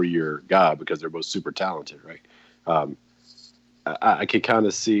a 4-year guy because they're both super talented, right? I can kind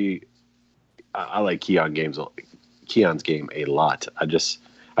of see. I like Keon's game a lot. I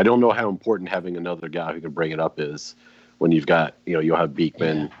don't know how important having another guy who can bring it up is when you've got you'll have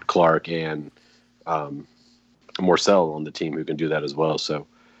Beekman, Clark, and Morcell on the team who can do that as well. So.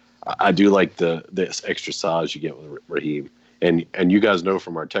 I do like this extra size you get with Rahim, and you guys know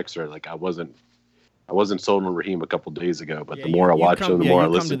from our text thread, like I wasn't sold on Rahim a couple days ago, but the more I watch him, the more I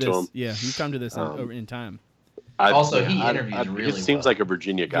listen to him. Yeah, you come to this in time. He interviews really well. He seems like a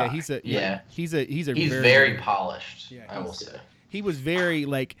Virginia guy. He's very polished. Yeah, I will say he was very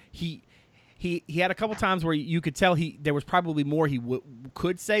like he had a couple times where you could tell there was probably more he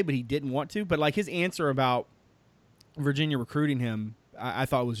could say, but he didn't want to. But like his answer about Virginia recruiting him, I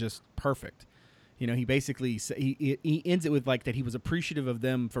thought was just perfect. He basically he ends it with like that he was appreciative of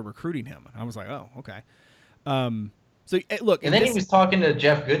them for recruiting him. I was like, oh, okay. So look, and then he was talking to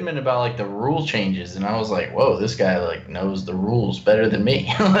Jeff Goodman about like the rule changes, and I was like, whoa, this guy like knows the rules better than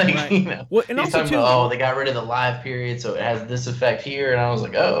me. Right. Well, and he's talking about, they got rid of the live period, so it has this effect here, and I was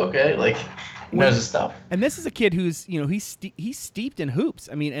like, oh, okay, like. He knows his stuff. And this is a kid who's, he's steeped in hoops.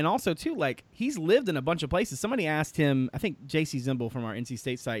 I mean, and also, too, like, he's lived in a bunch of places. Somebody asked him, I think J.C. Zimble from our NC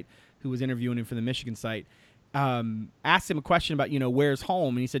State site, who was interviewing him for the Michigan site, asked him a question about, where's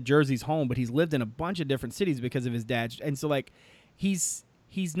home? And he said Jersey's home, but he's lived in a bunch of different cities because of his dad. And so, like, he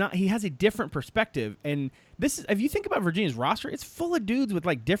has a different perspective. And this is, if you think about Virginia's roster, it's full of dudes with,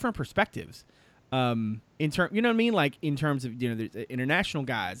 like, different perspectives. In term, you know what I mean? Like in terms of there's international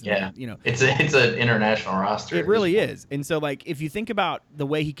guys. Yeah, and, it's an international roster. It really is. And so like if you think about the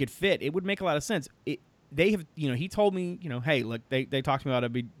way he could fit, it would make a lot of sense. They have he told me hey look they talked to me about a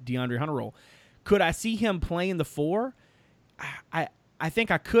DeAndre Hunter role. Could I see him playing the 4? I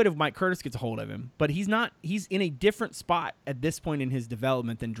think I could if Mike Curtis gets a hold of him, but he's not. He's in a different spot at this point in his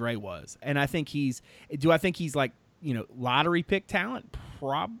development than Dre was, and I think he's like lottery pick talent?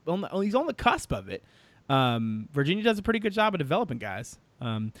 He's on the cusp of it. Virginia does a pretty good job of developing guys.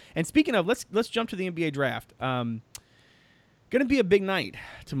 And speaking of, let's jump to the NBA draft. Going to be a big night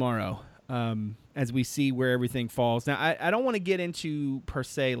tomorrow as we see where everything falls. Now, I don't want to get into per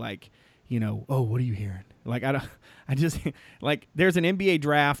se like what are you hearing? Like I just like there's an NBA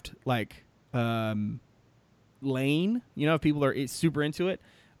draft like lane. If people are super into it.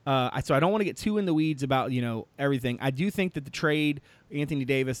 So I don't want to get too in the weeds about everything. I do think that the trade, Anthony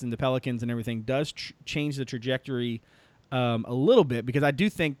Davis and the Pelicans and everything, does change the trajectory a little bit, because I do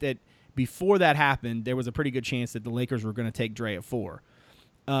think that before that happened, there was a pretty good chance that the Lakers were going to take Dre at 4.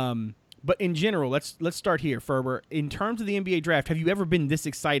 But in general, let's start here, Ferber. In terms of the NBA draft, have you ever been this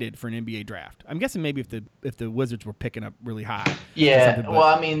excited for an NBA draft? I'm guessing maybe if the Wizards were picking up really high. Yeah, well,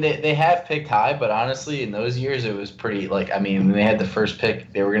 I mean, they have picked high, but honestly, in those years, it was pretty when they had the first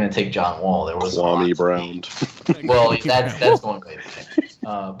pick, they were going to take John Wall. There was Kwame Brown. Well, that's going way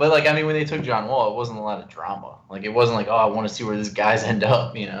back. But when they took John Wall, it wasn't a lot of drama. Like, it wasn't like, oh, I want to see where these guys end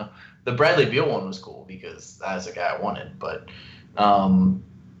up. The Bradley Beal one was cool because that's a guy I wanted, but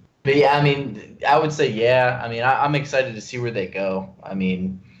yeah, I would say, yeah. I'm excited to see where they go.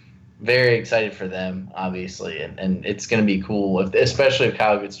 Very excited for them, obviously, and it's going to be cool, especially if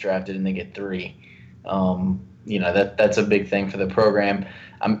Kyle gets drafted and they get 3. That's a big thing for the program.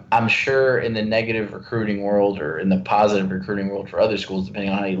 I'm sure in the negative recruiting world or in the positive recruiting world for other schools,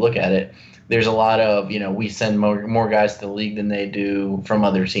 depending on how you look at it, there's a lot of, we send more guys to the league than they do from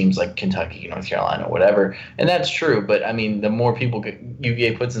other teams like Kentucky, North Carolina, whatever. And that's true. But, the more people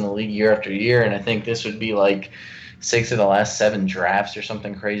UVA puts in the league year after year, and I think this would be like 6 of the last 7 drafts or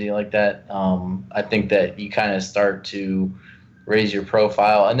something crazy like that, I think that you kind of start to raise your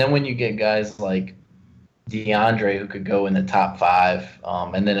profile. And then when you get guys like DeAndre, who could go in the top 5,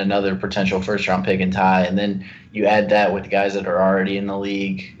 and then another potential first-round pick and tie, and then you add that with guys that are already in the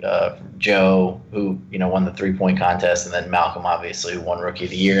league, Joe, who won the 3-point contest, and then Malcolm, obviously, who won Rookie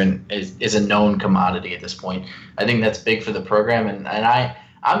of the Year and is a known commodity at this point. I think that's big for the program, and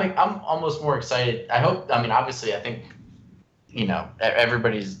I'm almost more excited. I hope. Obviously, I think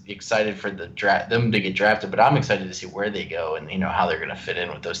everybody's excited for them to get drafted, but I'm excited to see where they go and how they're going to fit in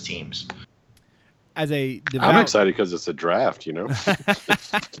with those teams. I'm excited because it's a draft, Yeah,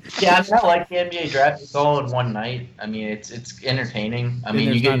 I like the NBA draft. It's all in one night. It's entertaining.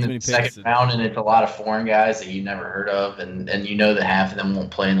 You get in the second round, and it's a lot of foreign guys that you never heard of, and that half of them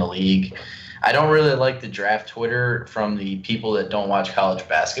won't play in the league. I don't really like the draft Twitter from the people that don't watch college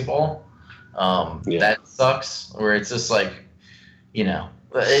basketball. That sucks, where it's just like,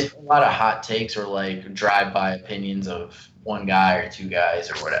 it's a lot of hot takes or like drive-by opinions of one guy or 2 guys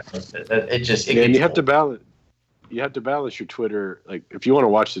or whatever. And you have to balance. You have to balance your Twitter. Like, if you want to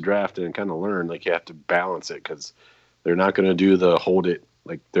watch the draft and kind of learn, like, you have to balance it, because they're not going to do the hold it.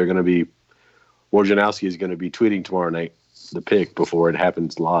 Like, they're going to be Wojnarowski is going to be tweeting tomorrow night the pick before it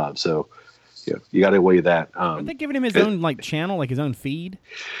happens live. So, you got to weigh that. Are they giving him his own channel, like his own feed?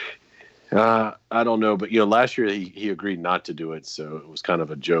 I don't know, but last year he agreed not to do it, so it was kind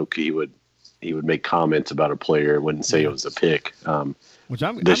of a joke. He would make comments about a player, wouldn't say it was a pick.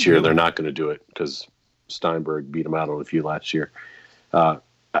 This year they're not going to do it because Steinberg beat him out on a few last year. I'm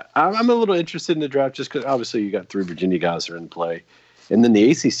a little interested in the draft just because obviously you got 3 Virginia guys that are in play, and then the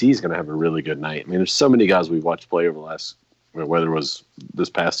ACC is going to have a really good night. There's so many guys we've watched play over the last, whether it was this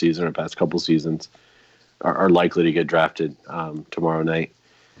past season or past couple seasons, are likely to get drafted tomorrow night.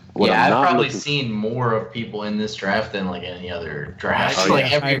 I've probably seen more of people in this draft than like any other draft.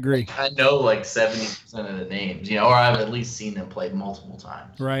 I agree. I know like 70% of the names, or I've at least seen them play multiple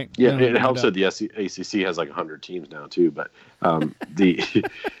times. Right. Yeah, it helps that the ACC has like 100 teams now too. But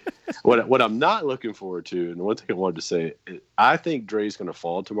what I'm not looking forward to, and the one thing I wanted to say, I think Dre's going to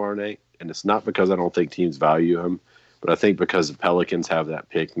fall tomorrow night, and it's not because I don't think teams value him, but I think because the Pelicans have that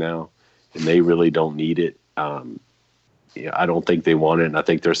pick now, and they really don't need it. I don't think they want it, and I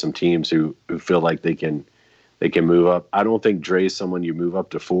think there's some teams who feel like they can move up. I don't think Dre's someone you move up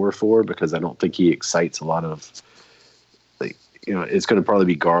to 4 for, because I don't think he excites a lot of it's going to probably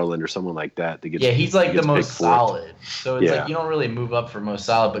be Garland or someone like that. He's like the most solid. So it's like you don't really move up for most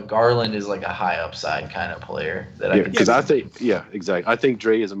solid, but Garland is like a high upside kind of player that I because I think exactly. I think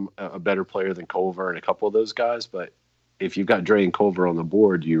Dre is a better player than Culver and a couple of those guys. But if you've got Dre and Culver on the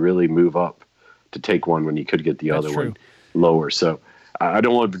board, you really move up to take one when you could get the other one lower. So I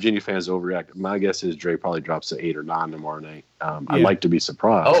don't want Virginia fans to overreact. My guess is Dre probably drops to 8 or 9 tomorrow night. I'd like to be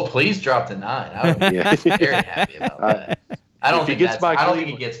surprised. Oh, please drop to 9. I would be very happy about that. I don't think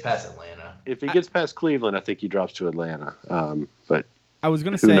he gets past Atlanta. If he gets past Cleveland, I think he drops to Atlanta. But I was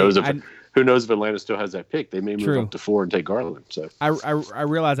going to say, who knows if Atlanta still has that pick? They may move up to 4 and take Garland. So I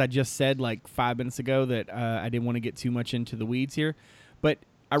realize I just said like 5 minutes ago that I didn't want to get too much into the weeds here, but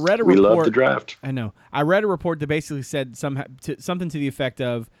I read a report. We love the draft. I know. I read a report that basically said something to the effect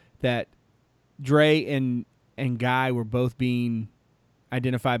of that Dre and Guy were both being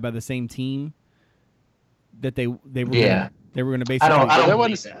identified by the same team. That they were going to basically. I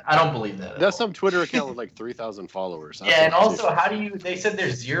don't believe that. That's some Twitter account with like 3,000 followers. Yeah, and also, they said they're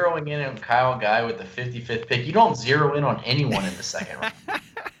zeroing in on Kyle Guy with the 55th pick. You don't zero in on anyone in the second round.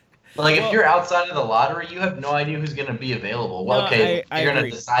 If you're outside of the lottery, you have no idea who's going to be available. Well, you're going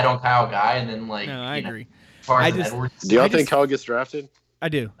to decide on Kyle Guy, and then I agree. Edwards. Do y'all think Kyle gets drafted? I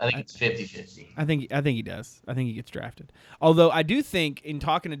do. I think it's 50-50. I think he does. I think he gets drafted. Although I do think, in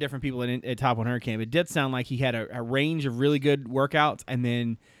talking to different people at Top 100 camp, it did sound like he had a range of really good workouts, and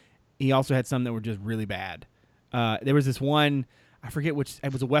then he also had some that were just really bad. There was this one, I forget which,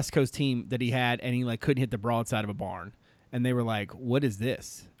 it was a West Coast team that he had, and he couldn't hit the broadside of a barn, and they were like, "What is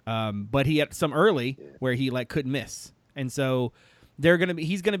this?" But he had some early where he couldn't miss, and so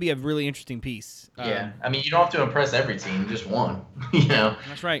he's gonna be a really interesting piece. I mean, you don't have to impress every team, just one.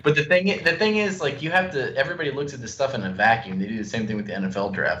 That's right. But the thing is, you have to. Everybody looks at this stuff in a vacuum. They do the same thing with the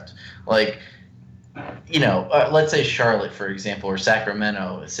NFL draft. Let's say Charlotte, for example, or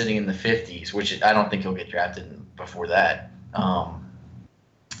Sacramento, is sitting in the 50s, which I don't think he'll get drafted before that.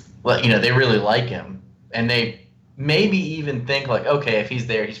 They really like him, and they maybe even think okay, if he's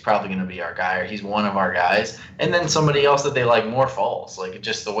there, he's probably going to be our guy, or he's one of our guys, and then somebody else that they like more falls. It's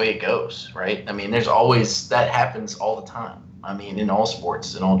just the way it goes, right? I mean, there's always that happens all the time. I mean, in all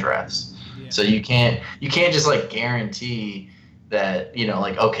sports, in all drafts. Yeah. So you can't just guarantee that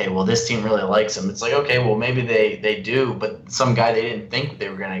okay, well, this team really likes him. It's okay, well, maybe they do, but some guy they didn't think they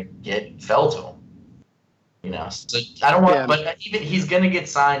were going to get fell to him. So I don't want, but even he's going to get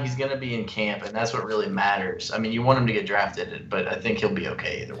signed. He's going to be in camp, and that's what really matters. I mean, you want him to get drafted, but I think he'll be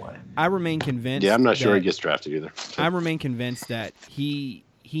okay either way. I remain convinced. Yeah, I'm not sure he gets drafted either. I remain convinced that he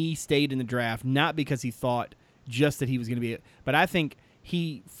stayed in the draft not because he thought just that he was going to be, but I think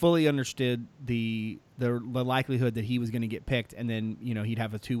he fully understood the likelihood that he was going to get picked, and then he'd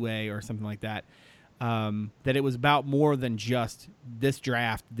have a 2-way or something like that. That it was about more than just this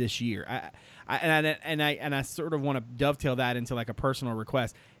draft this year. I sort of want to dovetail that into a personal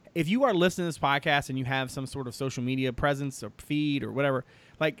request. If you are listening to this podcast and you have some sort of social media presence or feed or whatever,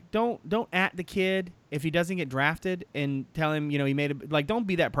 don't at the kid if he doesn't get drafted and tell him he made don't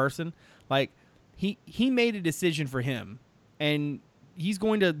be that person. He made a decision for him, and he's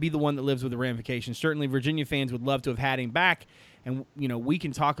going to be the one that lives with the ramifications. Certainly, Virginia fans would love to have had him back. And, we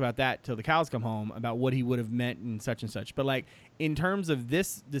can talk about that till the cows come home about what he would have meant and such and such. But, in terms of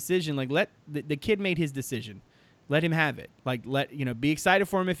this decision, let the kid made his decision. Let him have it. Be excited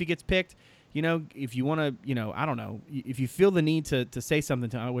for him if he gets picked. If you want to, I don't know, if you feel the need to say something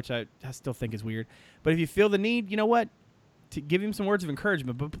to him, which I still think is weird. But if you feel the need, to give him some words of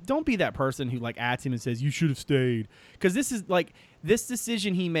encouragement. But don't be that person who, adds him and says, you should have stayed. Because this is, this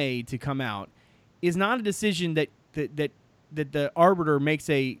decision he made to come out is not a decision that the arbiter makes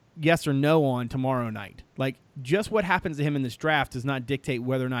a yes or no on tomorrow night. Just what happens to him in this draft does not dictate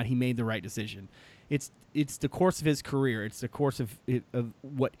whether or not he made the right decision. It's the course of his career. It's the course of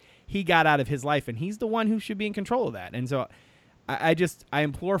what he got out of his life, and he's the one who should be in control of that. And so I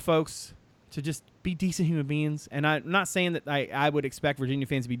implore folks to just be decent human beings. And I'm not saying that I would expect Virginia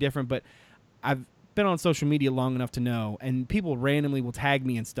fans to be different, but I've been on social media long enough to know, and people randomly will tag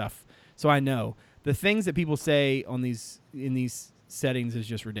me and stuff, so I know the things that people say in these settings is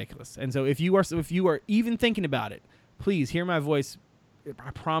just ridiculous. And so if you are even thinking about it, please hear my voice.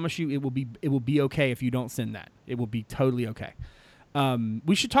 I promise you it will be okay if you don't send that. It will be totally okay.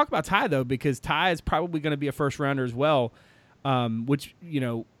 We should talk about Ty though, because Ty is probably going to be a first rounder as well. Which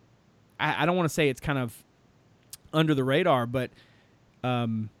I don't want to say it's kind of under the radar, but I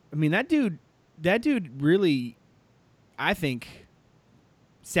mean that dude really, I think,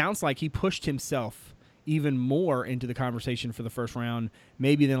 sounds like he pushed himself even more into the conversation for the first round,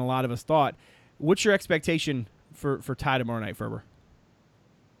 maybe than a lot of us thought. What's your expectation for Ty tomorrow night, Ferber?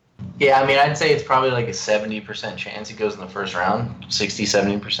 Yeah, I mean, I'd say it's probably like a 70% chance he goes in the first round, 60,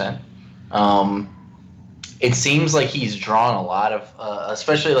 70%. It seems like he's drawn a lot of,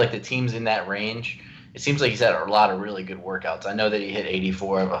 especially like the teams in that range. It seems like he's had a lot of really good workouts. I know that he hit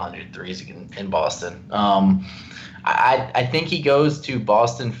 84 of 100 threes in Boston. I think he goes to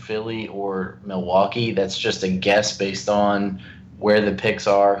Boston, Philly, or Milwaukee. That's just a guess based on where the picks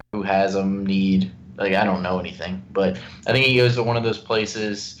are, who has them, need. Like, I don't know anything, but I think he goes to one of those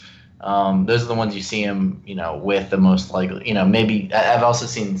places. Those are the ones you see him, with the most likely. Maybe I've also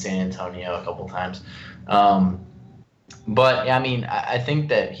seen San Antonio a couple times. But I mean, I think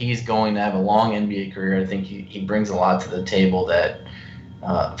that he's going to have a long NBA career. I think he brings a lot to the table that,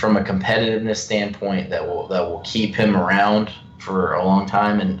 from a competitiveness standpoint, that will keep him around for a long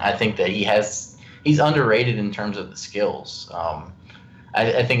time. And I think that he's underrated in terms of the skills.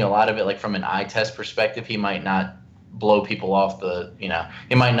 I think a lot of it, like from an eye test perspective, he might not blow people off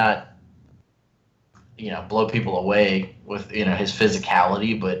he might not, blow people away with, his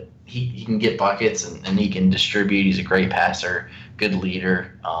physicality, but he can get buckets and he can distribute. He's a great passer, good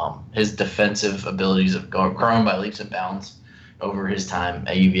leader. His defensive abilities have grown by leaps and bounds over his time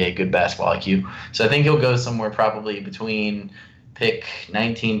at UVA, good basketball IQ. So I think he'll go somewhere probably between pick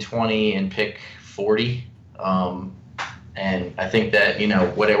 19, 20 and pick 40. And I think that,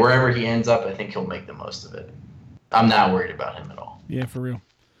 wherever he ends up, I think he'll make the most of it. I'm not worried about him at all. Yeah, for real.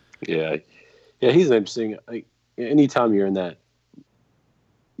 Yeah, he's interesting. Like, anytime you're in that,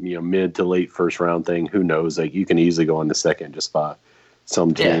 mid to late first round thing, who knows? Like, you can easily go on the second just by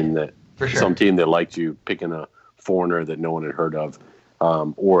some team some team that liked you picking a foreigner that no one had heard of,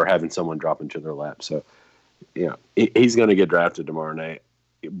 or having someone drop into their lap. So, he's going to get drafted tomorrow night,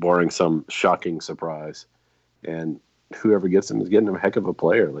 barring some shocking surprise, and whoever gets him is getting him a heck of a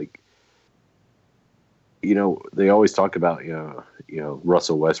player. Like, they always talk about,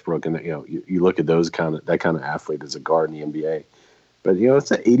 Russell Westbrook, and you look at that kind of athlete as a guard in the NBA. But, it's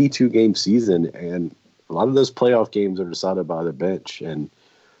an 82-game season, and a lot of those playoff games are decided by the bench. And,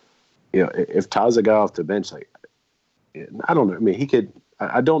 if Ty's a guy off the bench, like, I don't know. I mean, he could –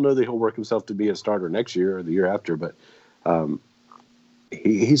 I don't know that he'll work himself to be a starter next year or the year after, but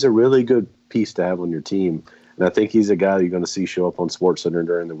he's a really good piece to have on your team. And I think he's a guy you're going to see show up on SportsCenter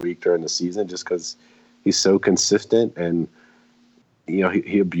during the week, during the season, just because he's so consistent and,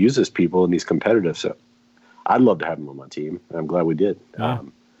 he abuses people and he's competitive. So I'd love to have him on my team. I'm glad we did. Yeah.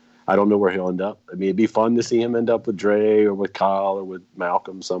 I don't know where he'll end up. I mean, it'd be fun to see him end up with Dre or with Kyle or with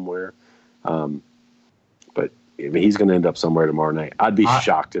Malcolm somewhere. But I mean, he's going to end up somewhere tomorrow night. I'd be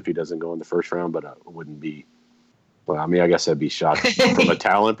shocked if he doesn't go in the first round, but I wouldn't be. Well, I mean, I guess I'd be shocked from a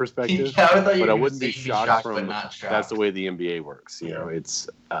talent perspective, but I wouldn't be shocked from that's the way the NBA works. It's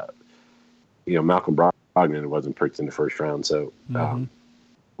Malcolm Brogdon wasn't picked in the first round, so well,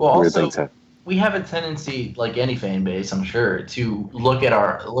 also we have a tendency, like any fan base, I'm sure, to look at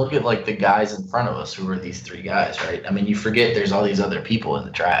like the guys in front of us who are these three guys, right? I mean, you forget there's all these other people in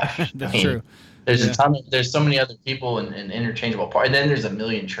the draft. That's true. There's a ton. There's so many other people and interchangeable parts, and then there's a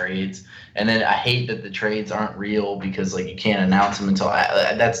million trades. And then I hate that the trades aren't real because like you can't announce them until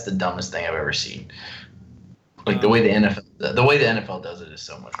that's the dumbest thing I've ever seen. Like the way the NFL does it is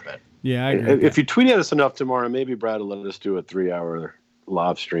so much better. Yeah, I agree. If you tweet at us enough tomorrow, maybe Brad will let us do a 3-hour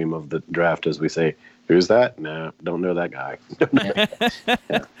live stream of the draft as we say, "Who's that? No, don't know that guy."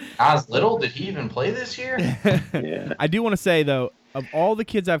 Nas Little, did he even play this year? Yeah. I do want to say though, of all the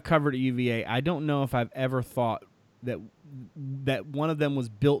kids I've covered at UVA, I don't know if I've ever thought that one of them was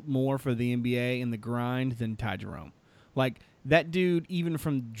built more for the NBA and the grind than Ty Jerome. Like that dude, even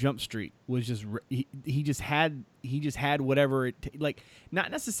from Jump Street, was just he just had whatever it like, not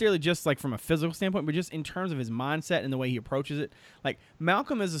necessarily just like from a physical standpoint, but just in terms of his mindset and the way he approaches it. Like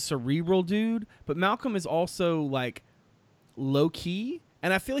Malcolm is a cerebral dude, but Malcolm is also like low key.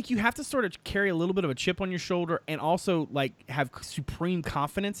 And I feel like you have to sort of carry a little bit of a chip on your shoulder and also like have supreme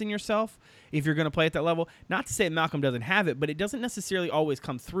confidence in yourself if you're going to play at that level. Not to say that Malcolm doesn't have it, but it doesn't necessarily always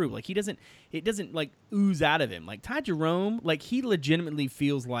come through. Like it doesn't like ooze out of him. Like Ty Jerome, like he legitimately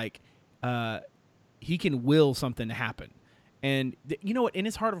feels like he can will something to happen. And you know what? In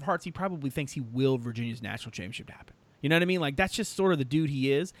his heart of hearts, he probably thinks he willed Virginia's national championship to happen. You know what I mean? Like that's just sort of the dude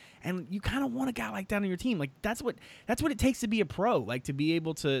he is, and you kind of want a guy like that on your team. Like that's what it takes to be a pro. Like to be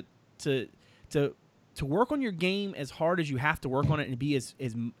able to work on your game as hard as you have to work on it, and be as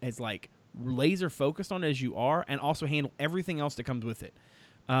like laser focused on it as you are, and also handle everything else that comes with it.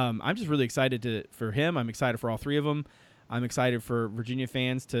 I'm just really excited for him. I'm excited for all three of them. I'm excited for Virginia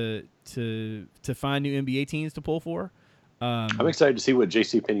fans to find new NBA teams to pull for. I'm excited to see what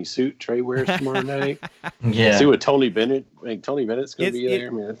JCPenney suit Trey wears tomorrow night. Yeah. See what Tony Bennett's going to be there.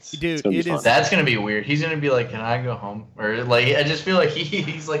 I mean, it's dude, gonna be fun. That's going to be weird. He's going to be like, can I go home? Or like, I just feel like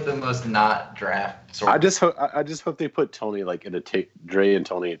he's like the most not draft sort of. I just hope they put Tony like at Dre and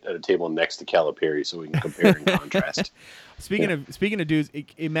Tony at a table next to Calipari so we can compare and contrast. Speaking of dudes,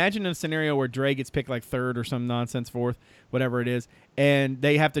 imagine a scenario where Dre gets picked like third or some nonsense fourth, whatever it is, and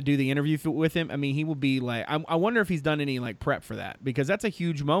they have to do the interview with him. I mean, he will be like, I wonder if he's done any like prep for that, because that's a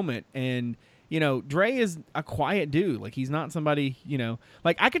huge moment. And Dre is a quiet dude. Like, he's not somebody,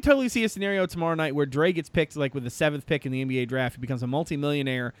 like, I could totally see a scenario tomorrow night where Dre gets picked like with the 7th pick in the NBA draft. He becomes a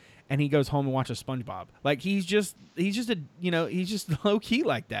multimillionaire and he goes home and watches SpongeBob. Like, he's just low key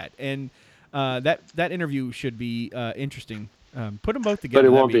like that. And that interview should be interesting. Put them both together. But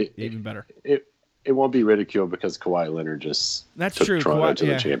it won't be even better. It won't be ridiculed because Kawhi Leonard just took Toronto to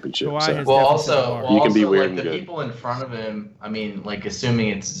the championship. Kawhi so. Also, you can be weird like, and the good. people in front of him, I mean, like, assuming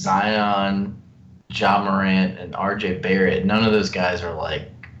it's Zion, Ja Morant, and RJ Barrett, none of those guys are like,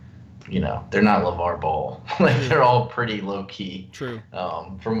 they're not LeVar Ball. Like, they're all pretty low key. True.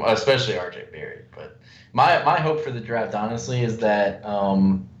 From especially RJ Barrett. But my hope for the draft, honestly, is that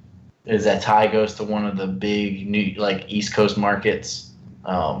Ty goes to one of the big new East Coast markets.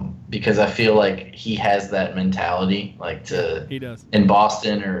 Because I feel like he has that mentality, like he does in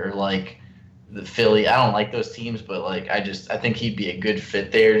Boston or like the Philly. I don't like those teams, but like I think he'd be a good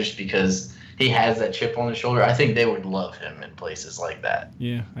fit there just because he has that chip on his shoulder. I think they would love him in places like that.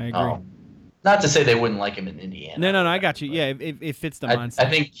 Yeah, I agree. Not to say they wouldn't like him in Indiana. No, I got you. Yeah, it fits the mindset. I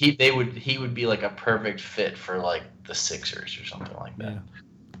think he would be like a perfect fit for like the Sixers or something like that.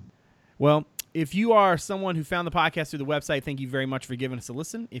 Yeah. Well, if you are someone who found the podcast through the website, thank you very much for giving us a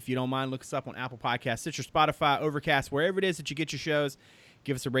listen. If you don't mind, look us up on Apple Podcasts, Stitcher, Spotify, Overcast, wherever it is that you get your shows.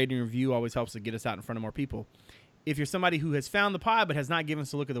 Give us a rating and review. Always helps to get us out in front of more people. If you're somebody who has found the pod but has not given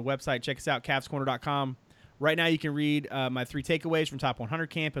us a look at the website, check us out, CavsCorner.com. Right now you can read my 3 takeaways from Top 100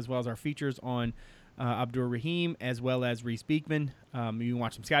 Camp, as well as our features on Abdur Rahim, as well as Reese Beekman. You can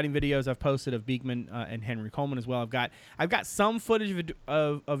watch some scouting videos I've posted of Beekman and Henry Coleman as well. I've got some footage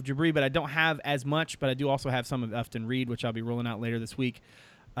of Jabri, but I don't have as much. But I do also have some of Efton Reed, which I'll be rolling out later this week.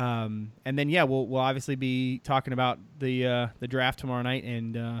 And then we'll obviously be talking about the draft tomorrow night,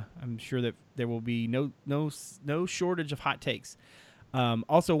 and I'm sure that there will be no shortage of hot takes.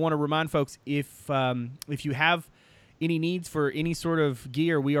 Also, want to remind folks, if you have any needs for any sort of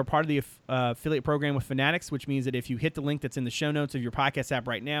gear, we are part of the affiliate program with Fanatics, which means that if you hit the link that's in the show notes of your podcast app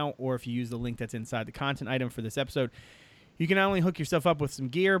right now, or if you use the link that's inside the content item for this episode, you can not only hook yourself up with some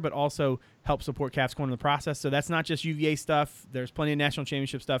gear, but also help support Cavs Corner in the process. So that's not just UVA stuff. There's plenty of national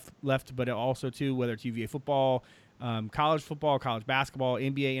championship stuff left, but also, too, whether it's UVA football, college basketball,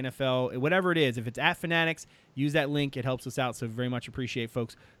 NBA, NFL, whatever it is, if it's at Fanatics, use that link. It helps us out. So very much appreciate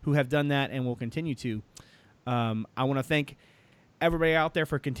folks who have done that and will continue to. I want to thank everybody out there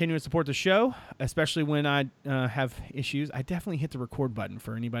for continuing to support the show, especially when I have issues. I definitely hit the record button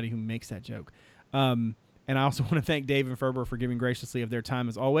for anybody who makes that joke. And I also want to thank Dave and Ferber for giving graciously of their time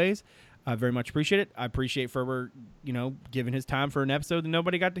as always. I very much appreciate it. I appreciate Ferber, giving his time for an episode that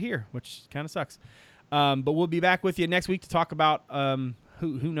nobody got to hear, which kind of sucks. But we'll be back with you next week to talk about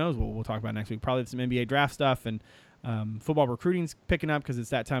who knows what we'll talk about next week. Probably some NBA draft stuff, and football recruiting's picking up because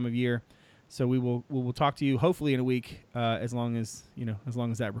it's that time of year. So we will talk to you hopefully in a week, as long as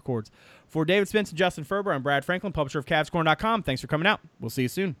that records. For David Spence and Justin Ferber, I'm Brad Franklin, publisher of CavsCorner.com. Thanks for coming out. We'll see you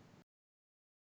soon.